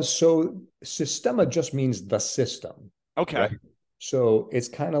was so Sistema just means the system, right? Okay. So it's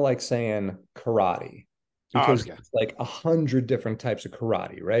kind of like saying karate Oh, because okay. it's like 100 different types of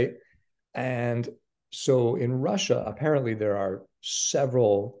karate, right? And so in Russia, apparently there are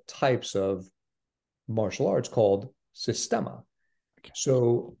several types of martial arts called Sistema. Okay.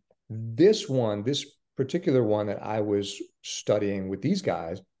 So this particular one that I was studying with these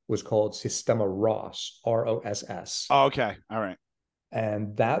guys was called Sistema Ross, Ross. Oh, okay. All right.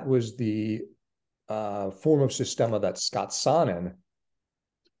 And that was the form of Sistema that Scott Sonnen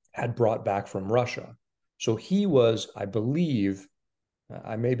had brought back from Russia. So he was, I believe,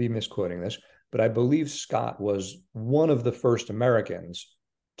 I may be misquoting this, but I believe Scott was one of the first Americans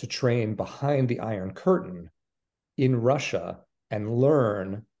to train behind the Iron Curtain in Russia and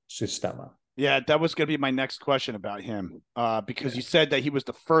learn Systema. Yeah, that was going to be my next question about him, because you Yeah. said that he was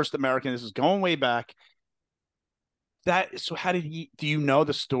the first American. This is going way back. That so, how did he? Do you know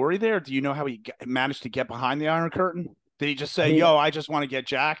the story there? Do you know how he managed to get behind the Iron Curtain? Did he just I say, mean, "Yo, I just want to get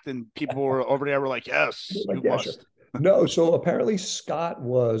jacked," and people were over there were like, "Yes, like, you yeah, sure. must." No, so apparently Scott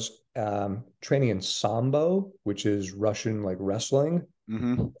was training in Sambo, which is Russian like wrestling.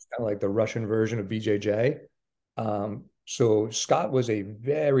 Mm-hmm. It's kind of like the Russian version of BJJ. So Scott was a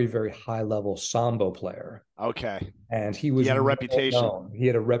very, very high level Sambo player, Okay, and he he was had a well reputation. known. He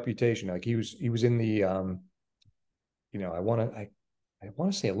had a reputation. Like he was in the I want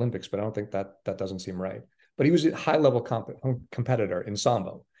to say Olympics, but I don't think that doesn't seem right. But he was a high level competitor in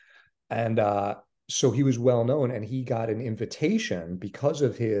Sambo. And so he was well known, and he got an invitation because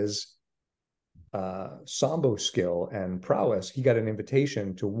of his Sambo skill and prowess. He got an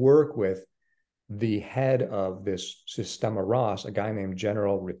invitation to work with the head of this Sistema Ross, a guy named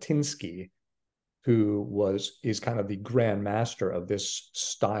General Ritinsky, who is kind of the grand master of this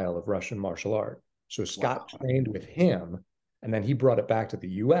style of Russian martial art. So Scott Wow. trained with him, and then he brought it back to the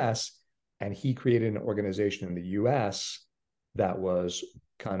U.S. and he created an organization in the U.S. that was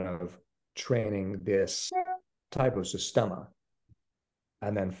kind of training this type of systema.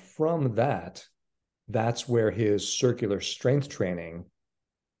 And then from that, that's where his circular strength training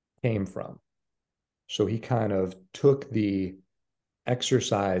came from. So he kind of took the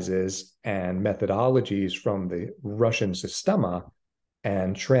exercises and methodologies from the Russian systema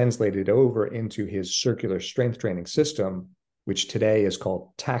and translated over into his circular strength training system, which today is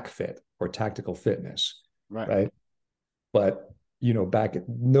called TACFit or tactical fitness, Right. right? But back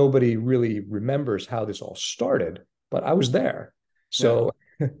nobody really remembers how this all started, but I was there. Yeah. So,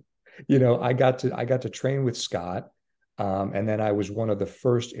 I got to train with Scott, and then I was one of the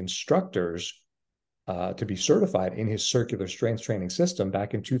first instructors to be certified in his circular strength training system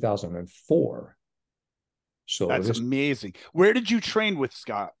back in 2004. So That's this amazing. Where did you train with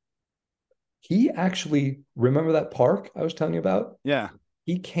Scott? he actually remember that park I was telling you about? Yeah.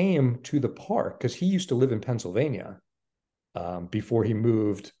 He came to the park because he used to live in Pennsylvania before he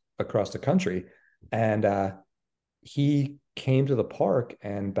moved across the country, and he came to the park.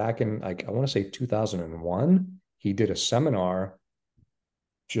 And back in like I want to say 2001, he did a seminar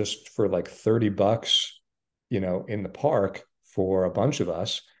just for like $30, in the park for a bunch of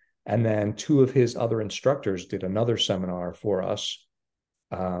us. And then two of his other instructors did another seminar for us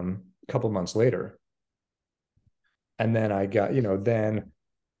a couple months later. And then then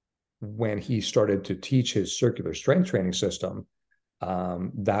when he started to teach his circular strength training system,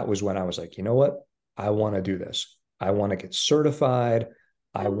 that was when I was like, you know what? I want to do this. I want to get certified.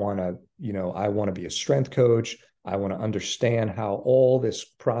 I want to be a strength coach. I want to understand how all this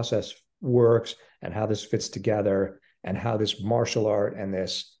process works and how this fits together and how this martial art and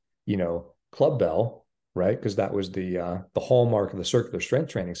this, club bell, right? Because that was the hallmark of the circular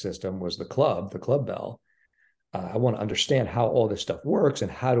strength training system was the club bell. I want to understand how all this stuff works and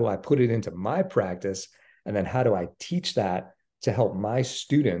how do I put it into my practice, and then how do I teach that to help my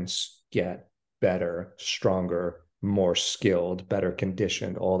students get better, stronger, more skilled, better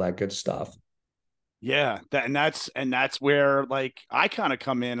conditioned, all that good stuff. Yeah, and that's where like I kind of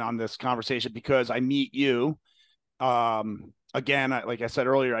come in on this conversation because I meet you. Again, like I said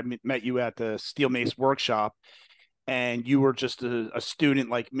earlier, I met you at the Steel Mace workshop, and you were just a student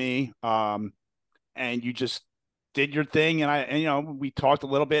like me. And you just did your thing, and we talked a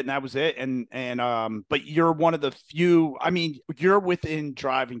little bit, and that was it. But you're one of the few. I mean, you're within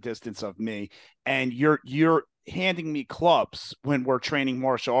driving distance of me, and you're handing me clubs when we're training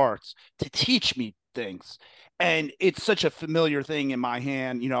martial arts to teach me things. And it's such a familiar thing in my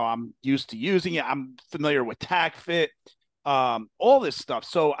hand. I'm used to using it. I'm familiar with TACFit, all this stuff.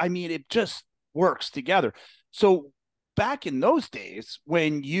 So I mean, it just works together. So back in those days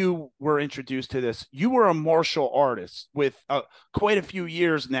when you were introduced to this, you were a martial artist with quite a few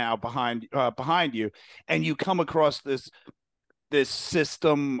years now behind you, and you come across this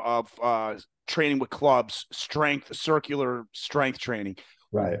system of training with clubs, circular strength training.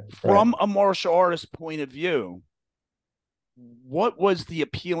 Right, right. From a martial artist point of view, what was the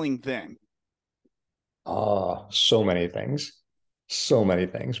appealing thing? So many things, so many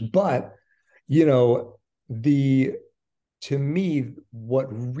things. But you know, the to me, what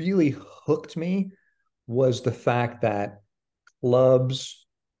really hooked me was the fact that clubs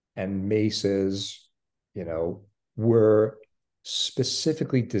and maces, you know, were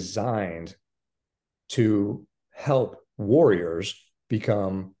specifically designed to help warriors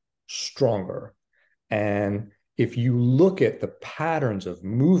become stronger. And if you look at the patterns of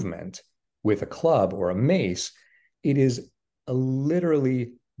movement with a club or a mace, it is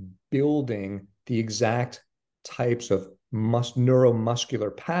literally building the exact types of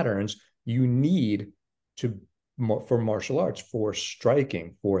neuromuscular patterns you need to for martial arts, for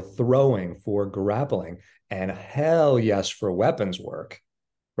striking, for throwing, for grappling, and hell yes, for weapons work,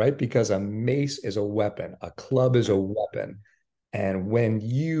 right? Because a mace is a weapon, a club is a weapon. And when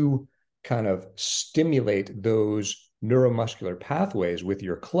you kind of stimulate those neuromuscular pathways with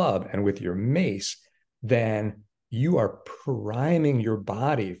your club and with your mace, then you are priming your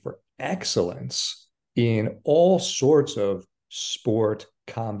body for excellence in all sorts of sport,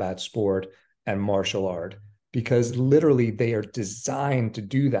 combat sport, and martial art, because literally they are designed to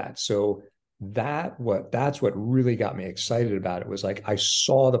do that. So that's what really got me excited about it, was like I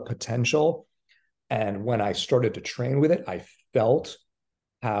saw the potential. And when I started to train with it, I felt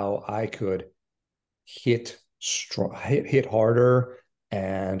how I could hit harder,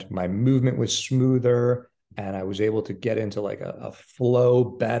 and my movement was smoother, and I was able to get into like a flow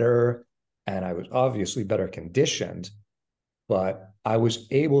better, and I was obviously better conditioned, but I was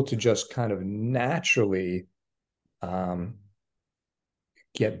able to just kind of naturally um,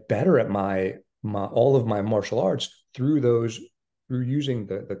 get better at my all of my martial arts through using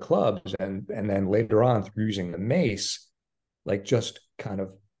the clubs, and then later on through using the mace, like just kind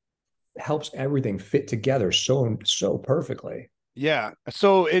of helps everything fit together so perfectly. Yeah.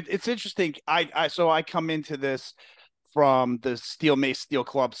 So it's interesting. I come into this from the steel mace steel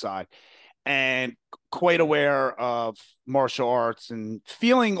club side, and quite aware of martial arts, and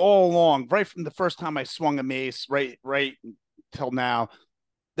feeling all along, right from the first time I swung a mace, right till now,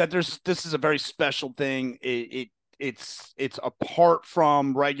 that this is a very special thing. It's apart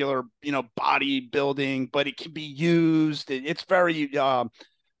from regular, bodybuilding, but it can be used. It's very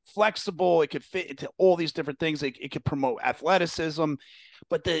flexible. It could fit into all these different things. It could promote athleticism,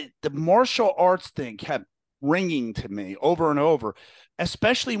 but the martial arts thing kept ringing to me over and over,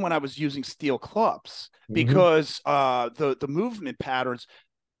 especially when I was using steel clubs, Mm-hmm. because the movement patterns,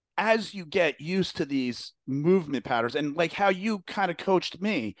 as you get used to these movement patterns, and like how you kind of coached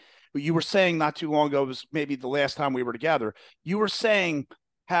me, you were saying not too long ago, it was maybe the last time we were together, you were saying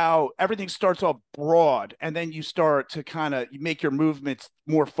how everything starts off broad, and then you start to kind of make your movements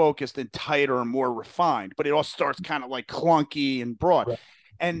more focused and tighter and more refined, but it all starts kind of like clunky and broad.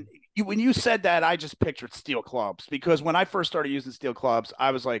 And when you said that, I just pictured steel clubs, because when I first started using steel clubs,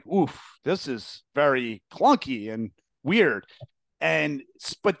 I was like, oof, this is very clunky and weird. And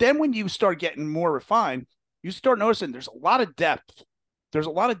but then when you start getting more refined, you start noticing there's a lot of depth. There's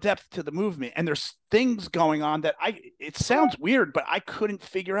a lot of depth to the movement, and there's things going on that it sounds weird, but I couldn't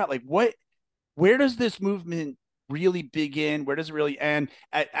figure out, like, where does this movement really begin? Where does it really end?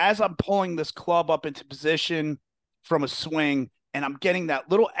 As I'm pulling this club up into position from a swing, and I'm getting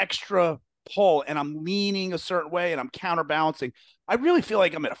that little extra pull, and I'm leaning a certain way, and I'm counterbalancing, I really feel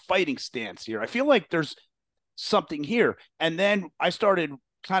like I'm in a fighting stance here. I feel like there's something here. And then I started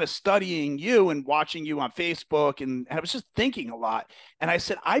kind of studying you and watching you on Facebook, and I was just thinking a lot. And I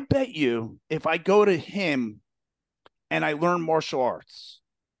said, I bet you if I go to him and I learn martial arts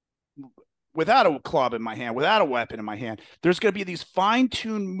without a club in my hand, without a weapon in my hand, there's going to be these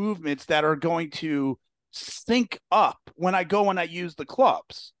fine-tuned movements that are going to sync up when I go and I use the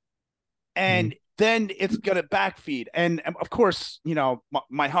clubs. Mm-hmm. And then it's going to backfeed. And of course,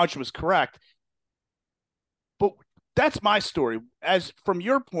 my hunch was correct. But that's my story. As from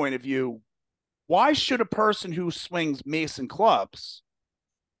your point of view, why should a person who swings mace and clubs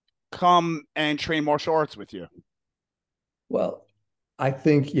come and train martial arts with you? Well, I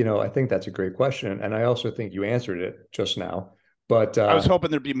think that's a great question. And I also think you answered it just now. But I was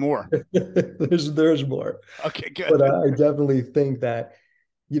hoping there'd be more. there's more. Okay, good. But I definitely think that,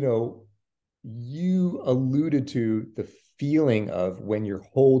 you know, you alluded to the feeling of when you're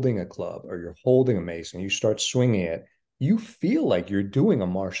holding a club or you're holding a mace and you start swinging it, you feel like you're doing a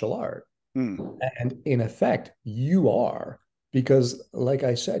martial art. Hmm. And in effect, you are, because, like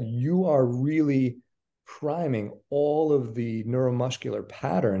I said, you are really priming all of the neuromuscular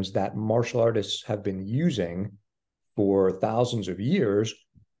patterns that martial artists have been using for thousands of years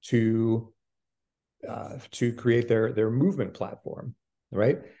to to create their movement platform,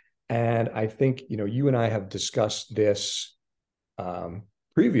 right? And I think you and I have discussed this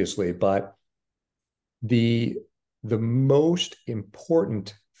previously, but the the most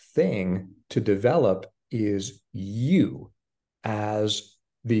important thing to develop is you as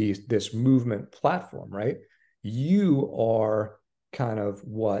this movement platform, right? You are kind of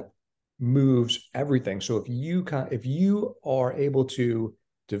what moves everything. So if you are able to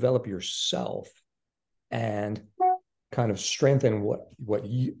develop yourself and kind of strengthen what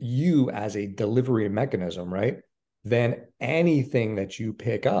you as a delivery mechanism, right? then anything that you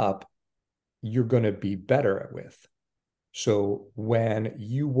pick up, you're going to be better with. So when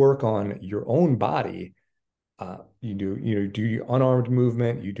you work on your own body, you do your unarmed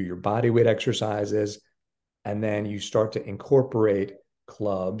movement, you do your body weight exercises, and then you start to incorporate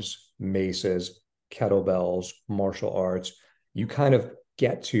clubs, maces, kettlebells, martial arts. You kind of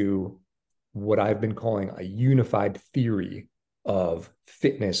get to what I've been calling a unified theory of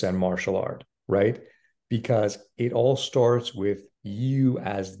fitness and martial art, right? Because it all starts with you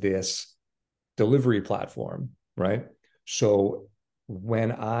as this delivery platform, right? So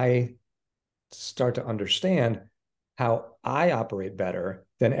when I start to understand how I operate better,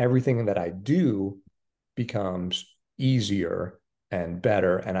 then everything that I do becomes easier and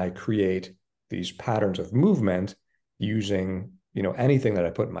better. And I create these patterns of movement using, anything that I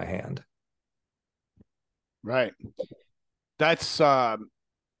put in my hand. Right. That's so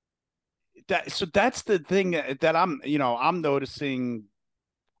that's the thing that I'm noticing,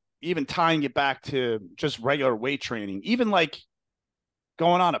 even tying it back to just regular weight training, even like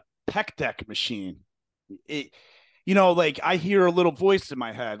going on a pec deck machine. It, like I hear a little voice in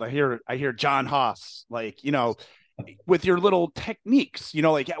my head. I hear John Haas, like, with your little techniques,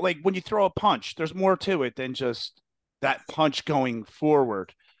 like when you throw a punch, there's more to it than just that punch going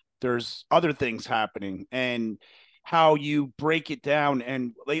forward. There's other things happening, and how you break it down,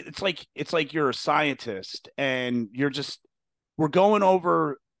 and like it's like you're a scientist, and we're going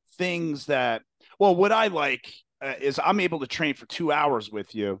over things that, well, what I like is I'm able to train for 2 hours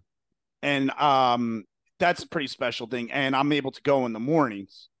with you, and that's a pretty special thing, and I'm able to go in the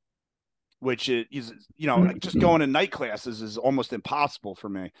mornings, which is, just going to night classes is almost impossible for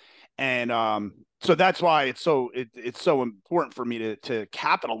me. And so that's why it's so important for me to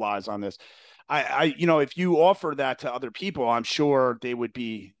capitalize on this. If you offer that to other people, I'm sure they would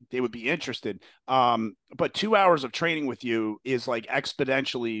be interested. But 2 hours of training with you is like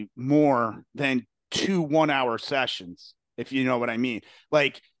exponentially more than 2 1 hour sessions, if you know what I mean.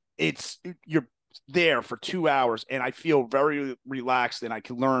 Like, you're there for 2 hours, and I feel very relaxed, and I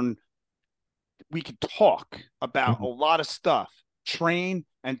can learn. We could talk about a lot of stuff, train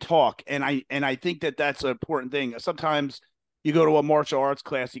and talk, and I think that that's an important thing. Sometimes you go to a martial arts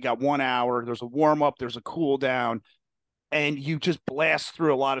class, you got 1 hour, there's a warm up, there's a cool down, and you just blast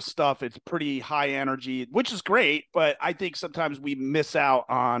through a lot of stuff. It's pretty high energy, which is great, but I think sometimes we miss out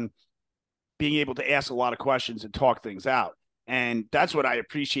on being able to ask a lot of questions and talk things out. And that's what I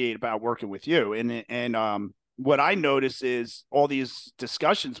appreciate about working with you. And what I notice is all these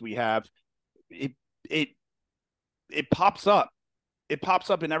discussions we have, it it it pops up. It pops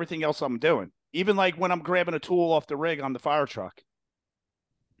up in everything else I'm doing. Even like when I'm grabbing a tool off the rig on the fire truck.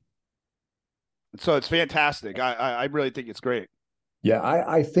 So it's fantastic. I really think it's great. Yeah,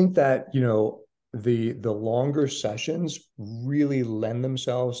 I think that, the longer sessions really lend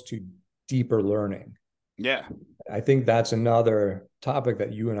themselves to deeper learning. Yeah. I think that's another topic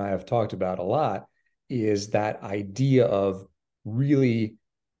that you and I have talked about a lot, is that idea of really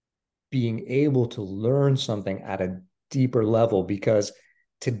being able to learn something at a deeper level. Because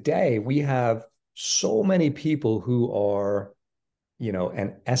today we have so many people who are,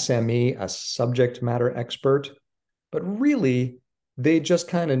 an SME, a subject matter expert, but really they just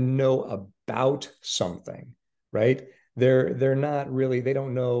kind of know about something, right? They're not really, they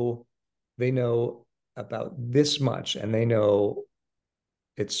don't know, they know about this much, and they know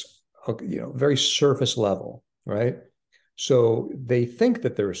it's, very surface level, right? So they think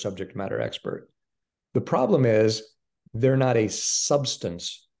that they're a subject matter expert. The problem is they're not a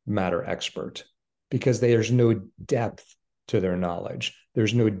substance matter expert, because there's no depth to their knowledge.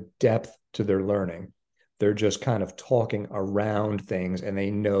 There's no depth to their learning. They're just kind of talking around things, and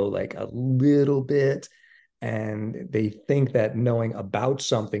they know like a little bit, and they think that knowing about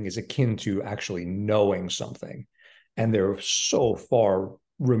something is akin to actually knowing something. And they're so far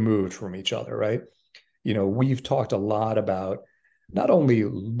removed from each other, right? We've talked a lot about not only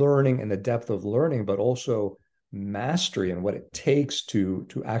learning and the depth of learning, but also mastery and what it takes to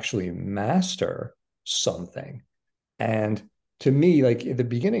actually master something. And to me, like at the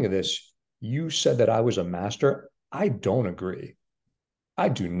beginning of this, you said that I was a master. I don't agree. I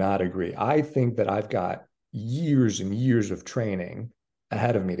do not agree. I think that I've got years and years of training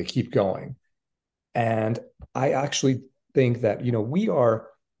ahead of me to keep going. And I actually think that,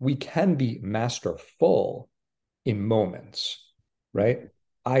 we can be masterful in moments, right?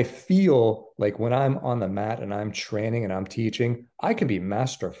 I feel like when I'm on the mat and I'm training and I'm teaching, I can be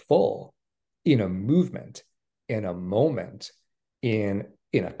masterful in a movement, in a moment, in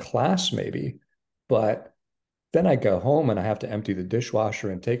a class maybe, but then I go home and I have to empty the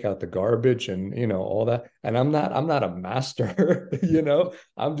dishwasher and take out the garbage and all that. And I'm not a master,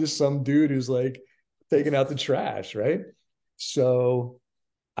 I'm just some dude who's like taking out the trash, right? So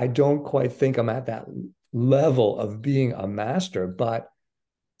I don't quite think I'm at that level of being a master, but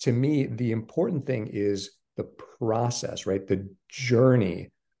to me, the important thing is the process, right? The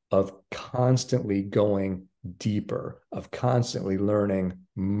journey of constantly going deeper, of constantly learning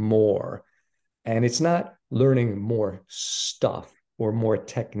more. And it's not learning more stuff or more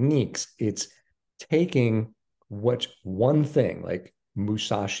techniques. It's taking what one thing, like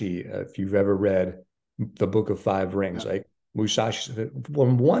Musashi, if you've ever read the Book of Five Rings, like Musashi said,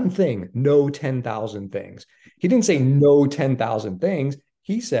 from one thing, know 10,000 things. He didn't say know 10,000 things.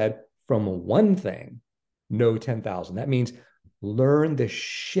 He said from one thing, know 10,000. That means learn the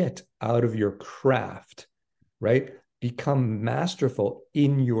shit out of your craft, right? Become masterful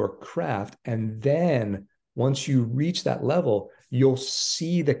in your craft. And then once you reach that level, you'll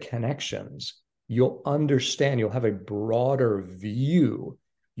see the connections. You'll understand, you'll have a broader view.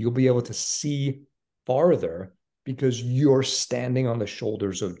 You'll be able to see farther because you're standing on the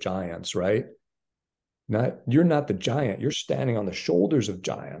shoulders of giants, right? You're not the giant, you're standing on the shoulders of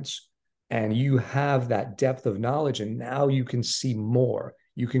giants, and you have that depth of knowledge, and now you can see more.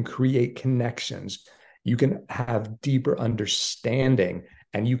 You can create connections, you can have deeper understanding,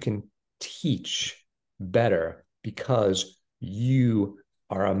 and you can teach better because you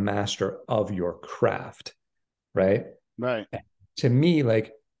are a master of your craft, right? Right. To me,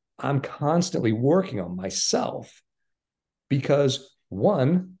 like, I'm constantly working on myself because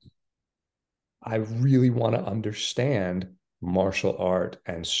one, I really want to understand martial art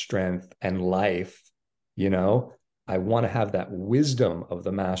and strength and life. You know, I want to have that wisdom of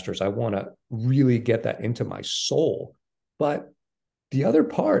the masters. I want to really get that into my soul. But the other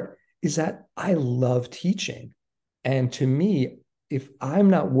part is that I love teaching. And to me, if I'm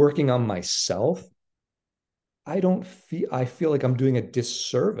not working on myself, I feel like I'm doing a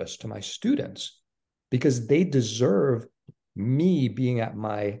disservice to my students because they deserve me being at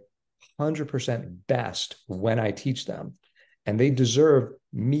my 100% best when I teach them. And they deserve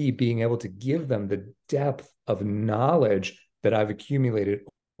me being able to give them the depth of knowledge that I've accumulated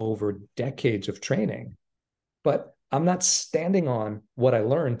over decades of training. But I'm not standing on what I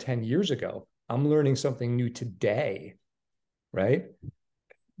learned 10 years ago. I'm learning something new today, right?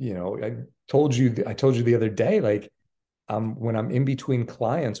 I told you the other day, like, when I'm in between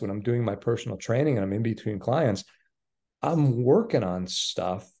clients, when I'm doing my personal training and I'm in between clients, I'm working on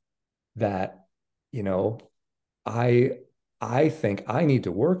stuff that, you know, I I think I need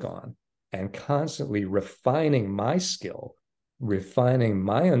to work on and constantly refining my skill, refining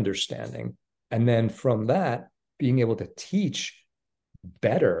my understanding, and then from that being able to teach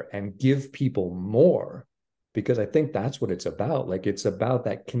better and give people more because I think that's what it's about. Like it's about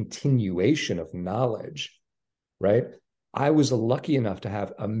that continuation of knowledge, right? I was lucky enough to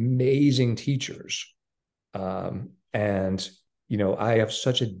have amazing teachers. And I have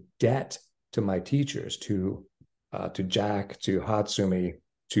such a debt to my teachers, to Jack, to Hatsumi,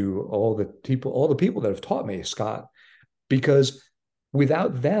 to all the people that have taught me, Scott, because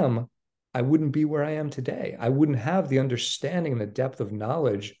without them, I wouldn't be where I am today. I wouldn't have the understanding and the depth of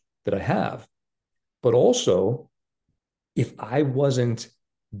knowledge that I have. But also, if I wasn't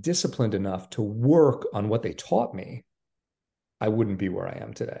disciplined enough to work on what they taught me, I wouldn't be where I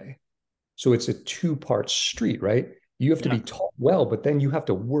am today. So it's a two-part street, right? You have to Yeah. be taught well, but then you have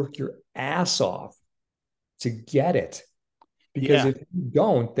to work your ass off to get it. Because Yeah. if you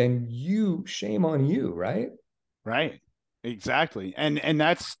don't, then shame on you, right? Right. Exactly. And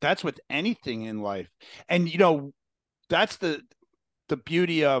that's with anything in life. And that's the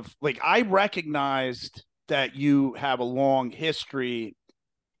beauty of, like, I recognized that you have a long history.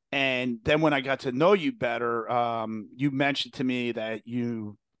 And then when I got to know you better, you mentioned to me that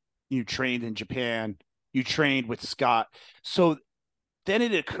you trained in Japan, you trained with Scott. So then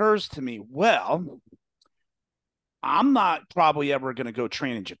it occurs to me, well, I'm not probably ever going to go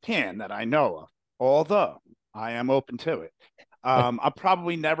train in Japan that I know of, although I am open to it. I'm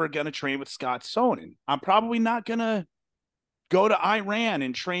probably never going to train with Scott Sonnen. I'm probably not going to go to Iran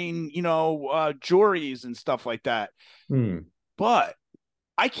and train, juries and stuff like that. Hmm. But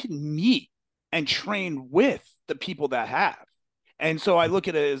I can meet and train with the people that have. And so I look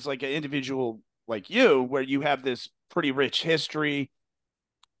at it as like an individual like you, where you have this pretty rich history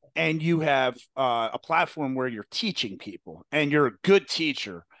and you have a platform where you're teaching people and you're a good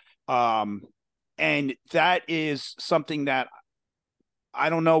teacher. Um, and that is something that I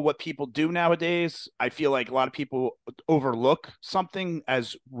don't know what people do nowadays. I feel like a lot of people overlook something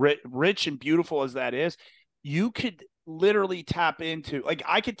as rich and beautiful as that is. you could literally tap into, like,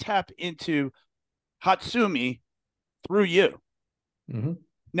 I could tap into Hatsumi through you. Mm-hmm.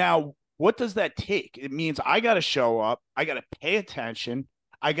 Now, what does that take? It means I got to show up, I got to pay attention,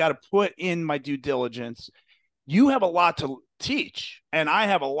 I got to put in my due diligence. You have a lot to teach, and I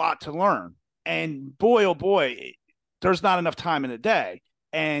have a lot to learn. And boy, oh boy, there's not enough time in a day.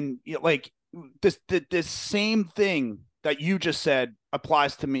 And like this same thing that you just said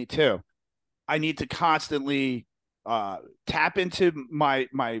applies to me too. I need to constantly uh, tap into my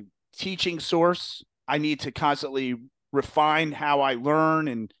teaching source. I need to constantly refine how I learn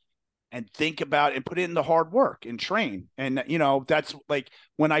and think about and put in the hard work and train. And that's like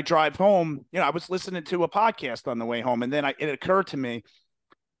when I drive home. I was listening to a podcast on the way home, and then it occurred to me,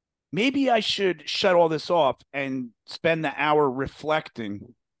 maybe I should shut all this off and spend the hour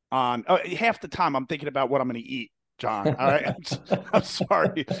reflecting on. Half the time I'm thinking about what I'm going to eat, John. All right. I'm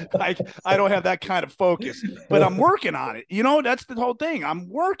sorry. I don't have that kind of focus, but I'm working on it. That's the whole thing. I'm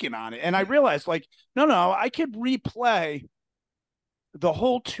working on it. And I realized, like, no, I could replay the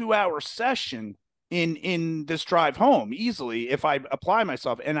whole 2 hour session in this drive home easily if I apply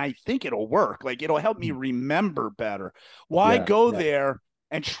myself, and I think it'll work. Like, it'll help me remember better. Why Yeah, go yeah. there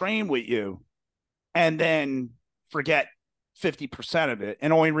and train with you and then forget 50% of it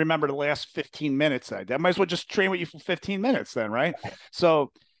and only remember the last 15 minutes? I might as well just train with you for 15 minutes then, right?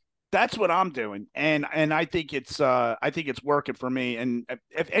 So that's what I'm doing, and I think it's working for me. And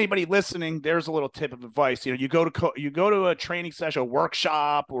if anybody listening, there's a little tip of advice. You go to a training session, a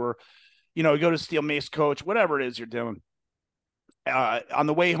workshop, or you go to Steel Mace Coach, whatever it is you're doing. On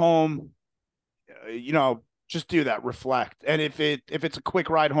the way home, just do that, reflect. And if it's a quick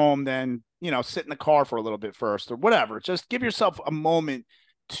ride home, then sit in the car for a little bit first or whatever. Just give yourself a moment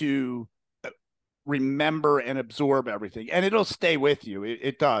to remember and absorb everything, and it'll stay with you.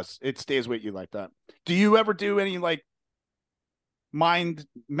 It does. It stays with you like that. Do you ever do any like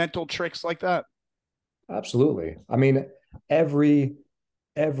mental tricks like that? Absolutely. I mean, every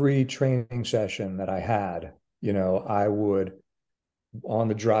every training session that I had, I would, on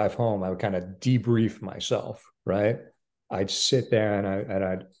the drive home, I would kind of debrief myself, right? I'd sit there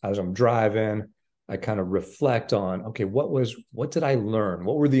and as I'm driving, I kind of reflect on, okay, what did I learn?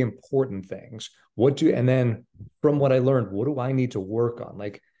 What were the important things? And then from what I learned, what do I need to work on?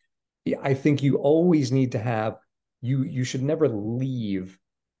 Like, I think you always need to have, you should never leave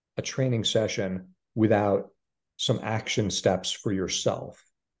a training session without some action steps for yourself,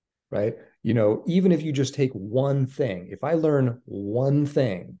 right? Even if you just take one thing, if I learn one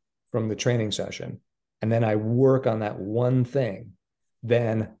thing from the training session and then I work on that one thing,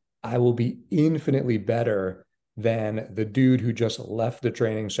 then I will be infinitely better than the dude who just left the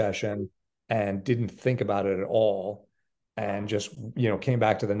training session and didn't think about it at all and just, came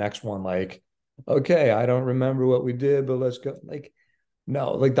back to the next one like, okay, I don't remember what we did, but let's go. Like,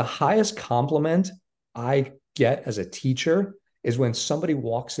 no, like the highest compliment I get as a teacher is when somebody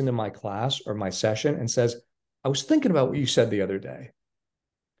walks into my class or my session and says, I was thinking about what you said the other day.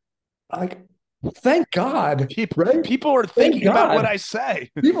 Like, thank God, right? People are Thank thinking about what God. I say.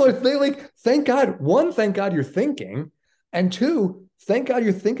 People are like, thank God. One, thank God you're thinking. And two, thank God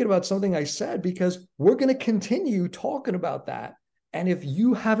you're thinking about something I said, because we're going to continue talking about that. And if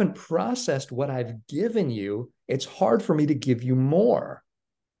you haven't processed what I've given you, it's hard for me to give you more,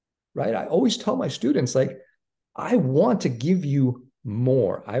 right? I always tell my students, like, I want to give you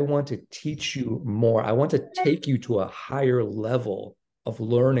more. I want to teach you more. I want to take you to a higher level of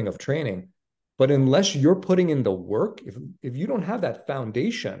learning, of training. But unless you're putting in the work, if you don't have that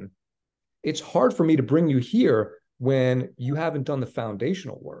foundation, it's hard for me to bring you here when you haven't done the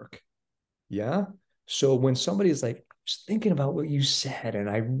foundational work. Yeah. So when somebody is like, I was thinking about what you said, and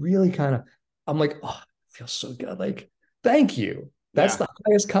I really I'm like, oh, it feels so good. Like, thank you. That's Yeah.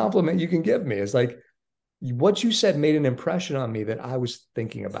 the highest compliment you can give me. Is like, what you said made an impression on me that I was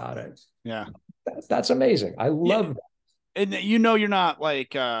thinking about it. Yeah. That's amazing. I Yeah. love that. And you're not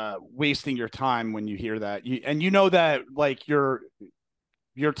like wasting your time when you hear that. That like your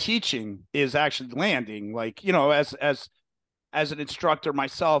teaching is actually landing. Like, as an instructor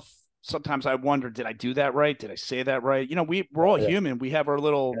myself, sometimes I wonder, did I do that right? Did I say that right? We're all Oh, yeah. human. We have our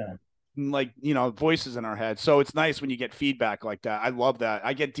little, Yeah. like, voices in our head. So it's nice when you get feedback like that. I love that.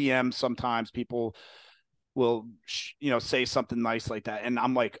 I get DMs sometimes. People will say something nice like that, and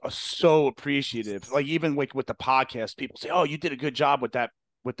I'm like, so appreciative. Like, even like with the podcast, people say, oh, you did a good job with that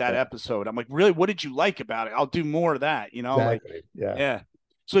Yeah. episode. I'm like, really? What did you like about it? I'll do more of that. Like, Exactly. Yeah. yeah.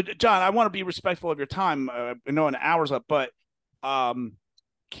 So John, I want to be respectful of your time. I know an hour's up, but um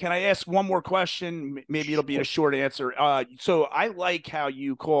can I ask one more question? Maybe it'll be a short answer. So I like how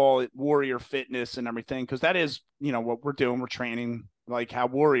you call it warrior fitness and everything, because that is, what we're doing. We're training like how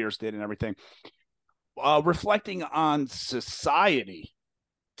warriors did and everything. Reflecting on society,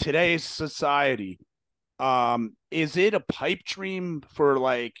 today's society, is it a pipe dream for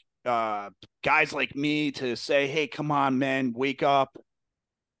like guys like me to say, "Hey, come on, man, wake up.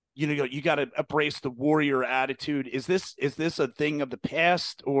 You got to embrace the warrior attitude." Is this a thing of the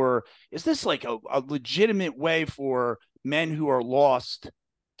past, or is this like a legitimate way for men who are lost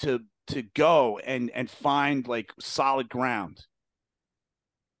to go and find like solid ground?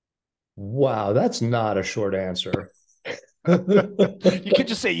 Wow, that's not a short answer. You could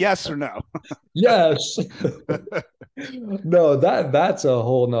just say yes or no. Yes. No, that's a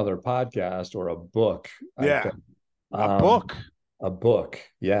whole nother podcast or a book, I Yeah, think. a Um, book. a book.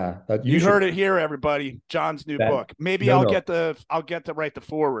 Yeah. That you You should heard it here, everybody. John's new that book. Maybe no, I'll no. get to write the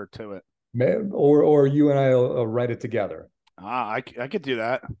forward to it. Or you and I will write it together. I could do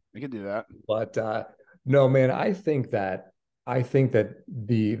that. I could do that. But no, man, I think that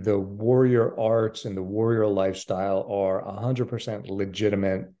the warrior arts and the warrior lifestyle are 100%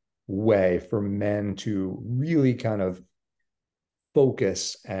 legitimate way for men to really kind of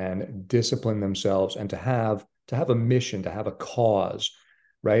focus and discipline themselves and to have a mission, to have a cause,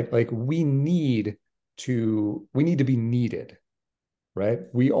 right? Like we need to be needed, right?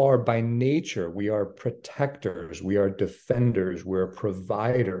 We are by nature, we are protectors, we are defenders, we're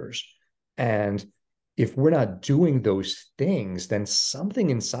providers. And if we're not doing those things, then something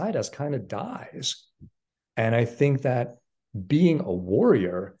inside us kind of dies. And I think that being a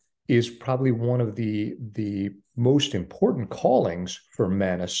warrior is probably one of the most important callings for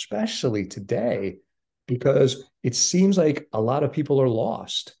men, especially today, because it seems like a lot of people are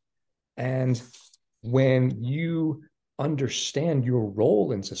lost. And when you understand your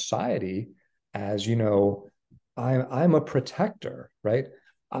role in society as, I'm a protector, right?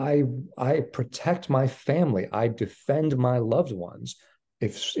 I I protect my family. I defend my loved ones.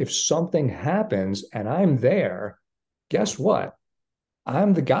 If something happens and I'm there, guess what?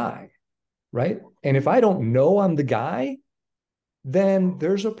 I'm the guy, right? And if I don't know I'm the guy, then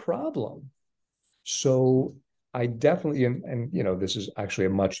there's a problem. So I definitely, and this is actually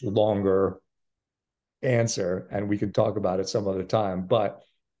a much longer answer, and we could talk about it some other time. But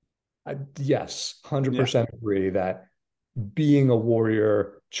yes, Yeah. 100% agree that being a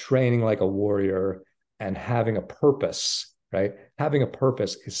warrior, training like a warrior, and having a purpose, right? Having a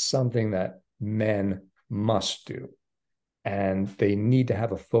purpose is something that men must do. And they need to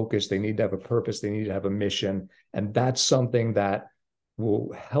have a focus, they need to have a purpose, they need to have a mission. And that's something that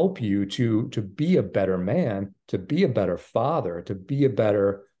will help you to be a better man, to be a better father, to be a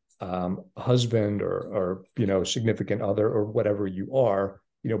better husband or significant other or whatever you are,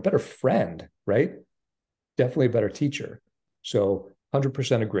 better friend, right? Definitely a better teacher. So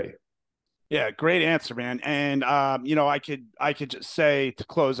 100% agree. Yeah, great answer, man. And I could just say to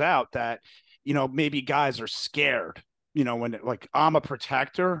close out that, maybe guys are scared, when like I'm a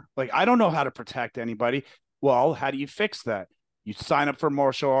protector, like I don't know how to protect anybody. Well, how do you fix that? You sign up for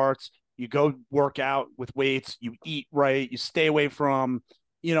martial arts, you go work out with weights, you eat right, you stay away from,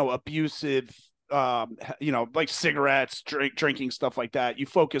 abusive like cigarettes, drinking stuff like that. You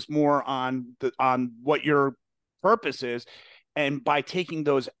focus more on what your purpose is, and by taking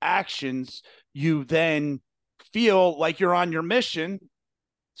those actions, you then feel like you're on your mission.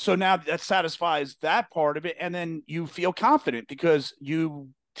 So now that satisfies that part of it. And then you feel confident because you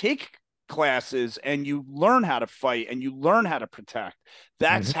take classes and you learn how to fight and you learn how to protect.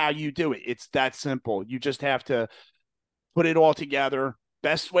 That's Mhm. how you do it. It's that simple. You just have to put it all together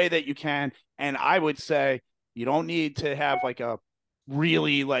best way that you can. And I would say you don't need to have like a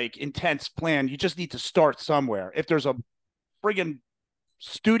really like intense plan. You just need to start somewhere. If there's a friggin'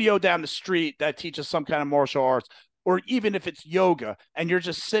 studio down the street that teaches some kind of martial arts, or even if it's yoga and you're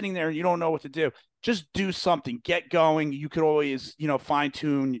just sitting there and you don't know what to do, just do something, get going. You could always, fine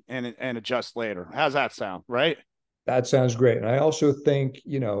tune and adjust later. How's that sound? Right. That sounds great. And I also think,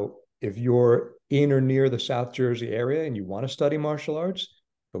 if you're in or near the South Jersey area and you want to study martial arts,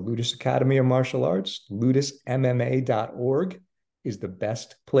 the Ludus Academy of Martial Arts, ludusmma.org is the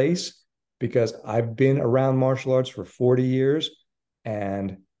best place because I've been around martial arts for 40 years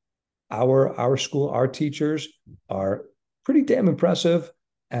and our school, our teachers are pretty damn impressive.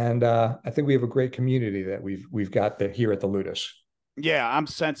 And I think we have a great community that we've got there here at the Ludus. Yeah, I'm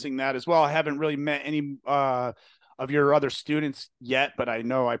sensing that as well. I haven't really met any of your other students yet, but I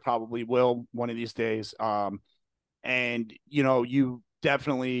know I probably will one of these days. And you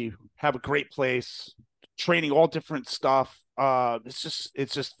definitely have a great place, training all different stuff.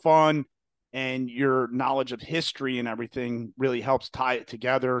 It's just fun, and your knowledge of history and everything really helps tie it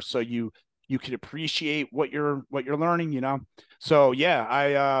together, so you can appreciate what you're learning. So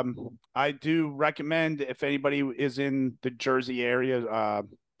yeah, I do recommend, if anybody is in the Jersey area,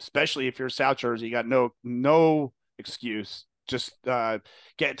 especially if you're South Jersey, you got no excuse. Just get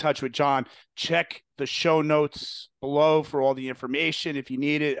in touch with John. Check the show notes below for all the information if you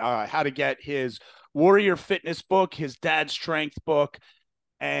need it. How to get his Warrior Fitness book, his Dad's Strength book,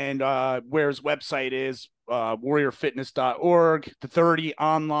 and where his website is, warriorfitness.org, the 30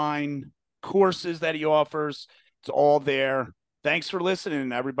 online courses that he offers. It's all there. Thanks for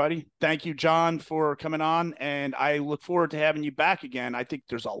listening, everybody. Thank you, John, for coming on, and I look forward to having you back again. I think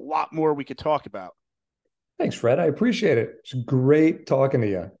there's a lot more we could talk about. Thanks, Fred. I appreciate it. It's great talking to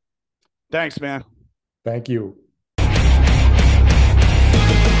you. Thanks, man. Thank you.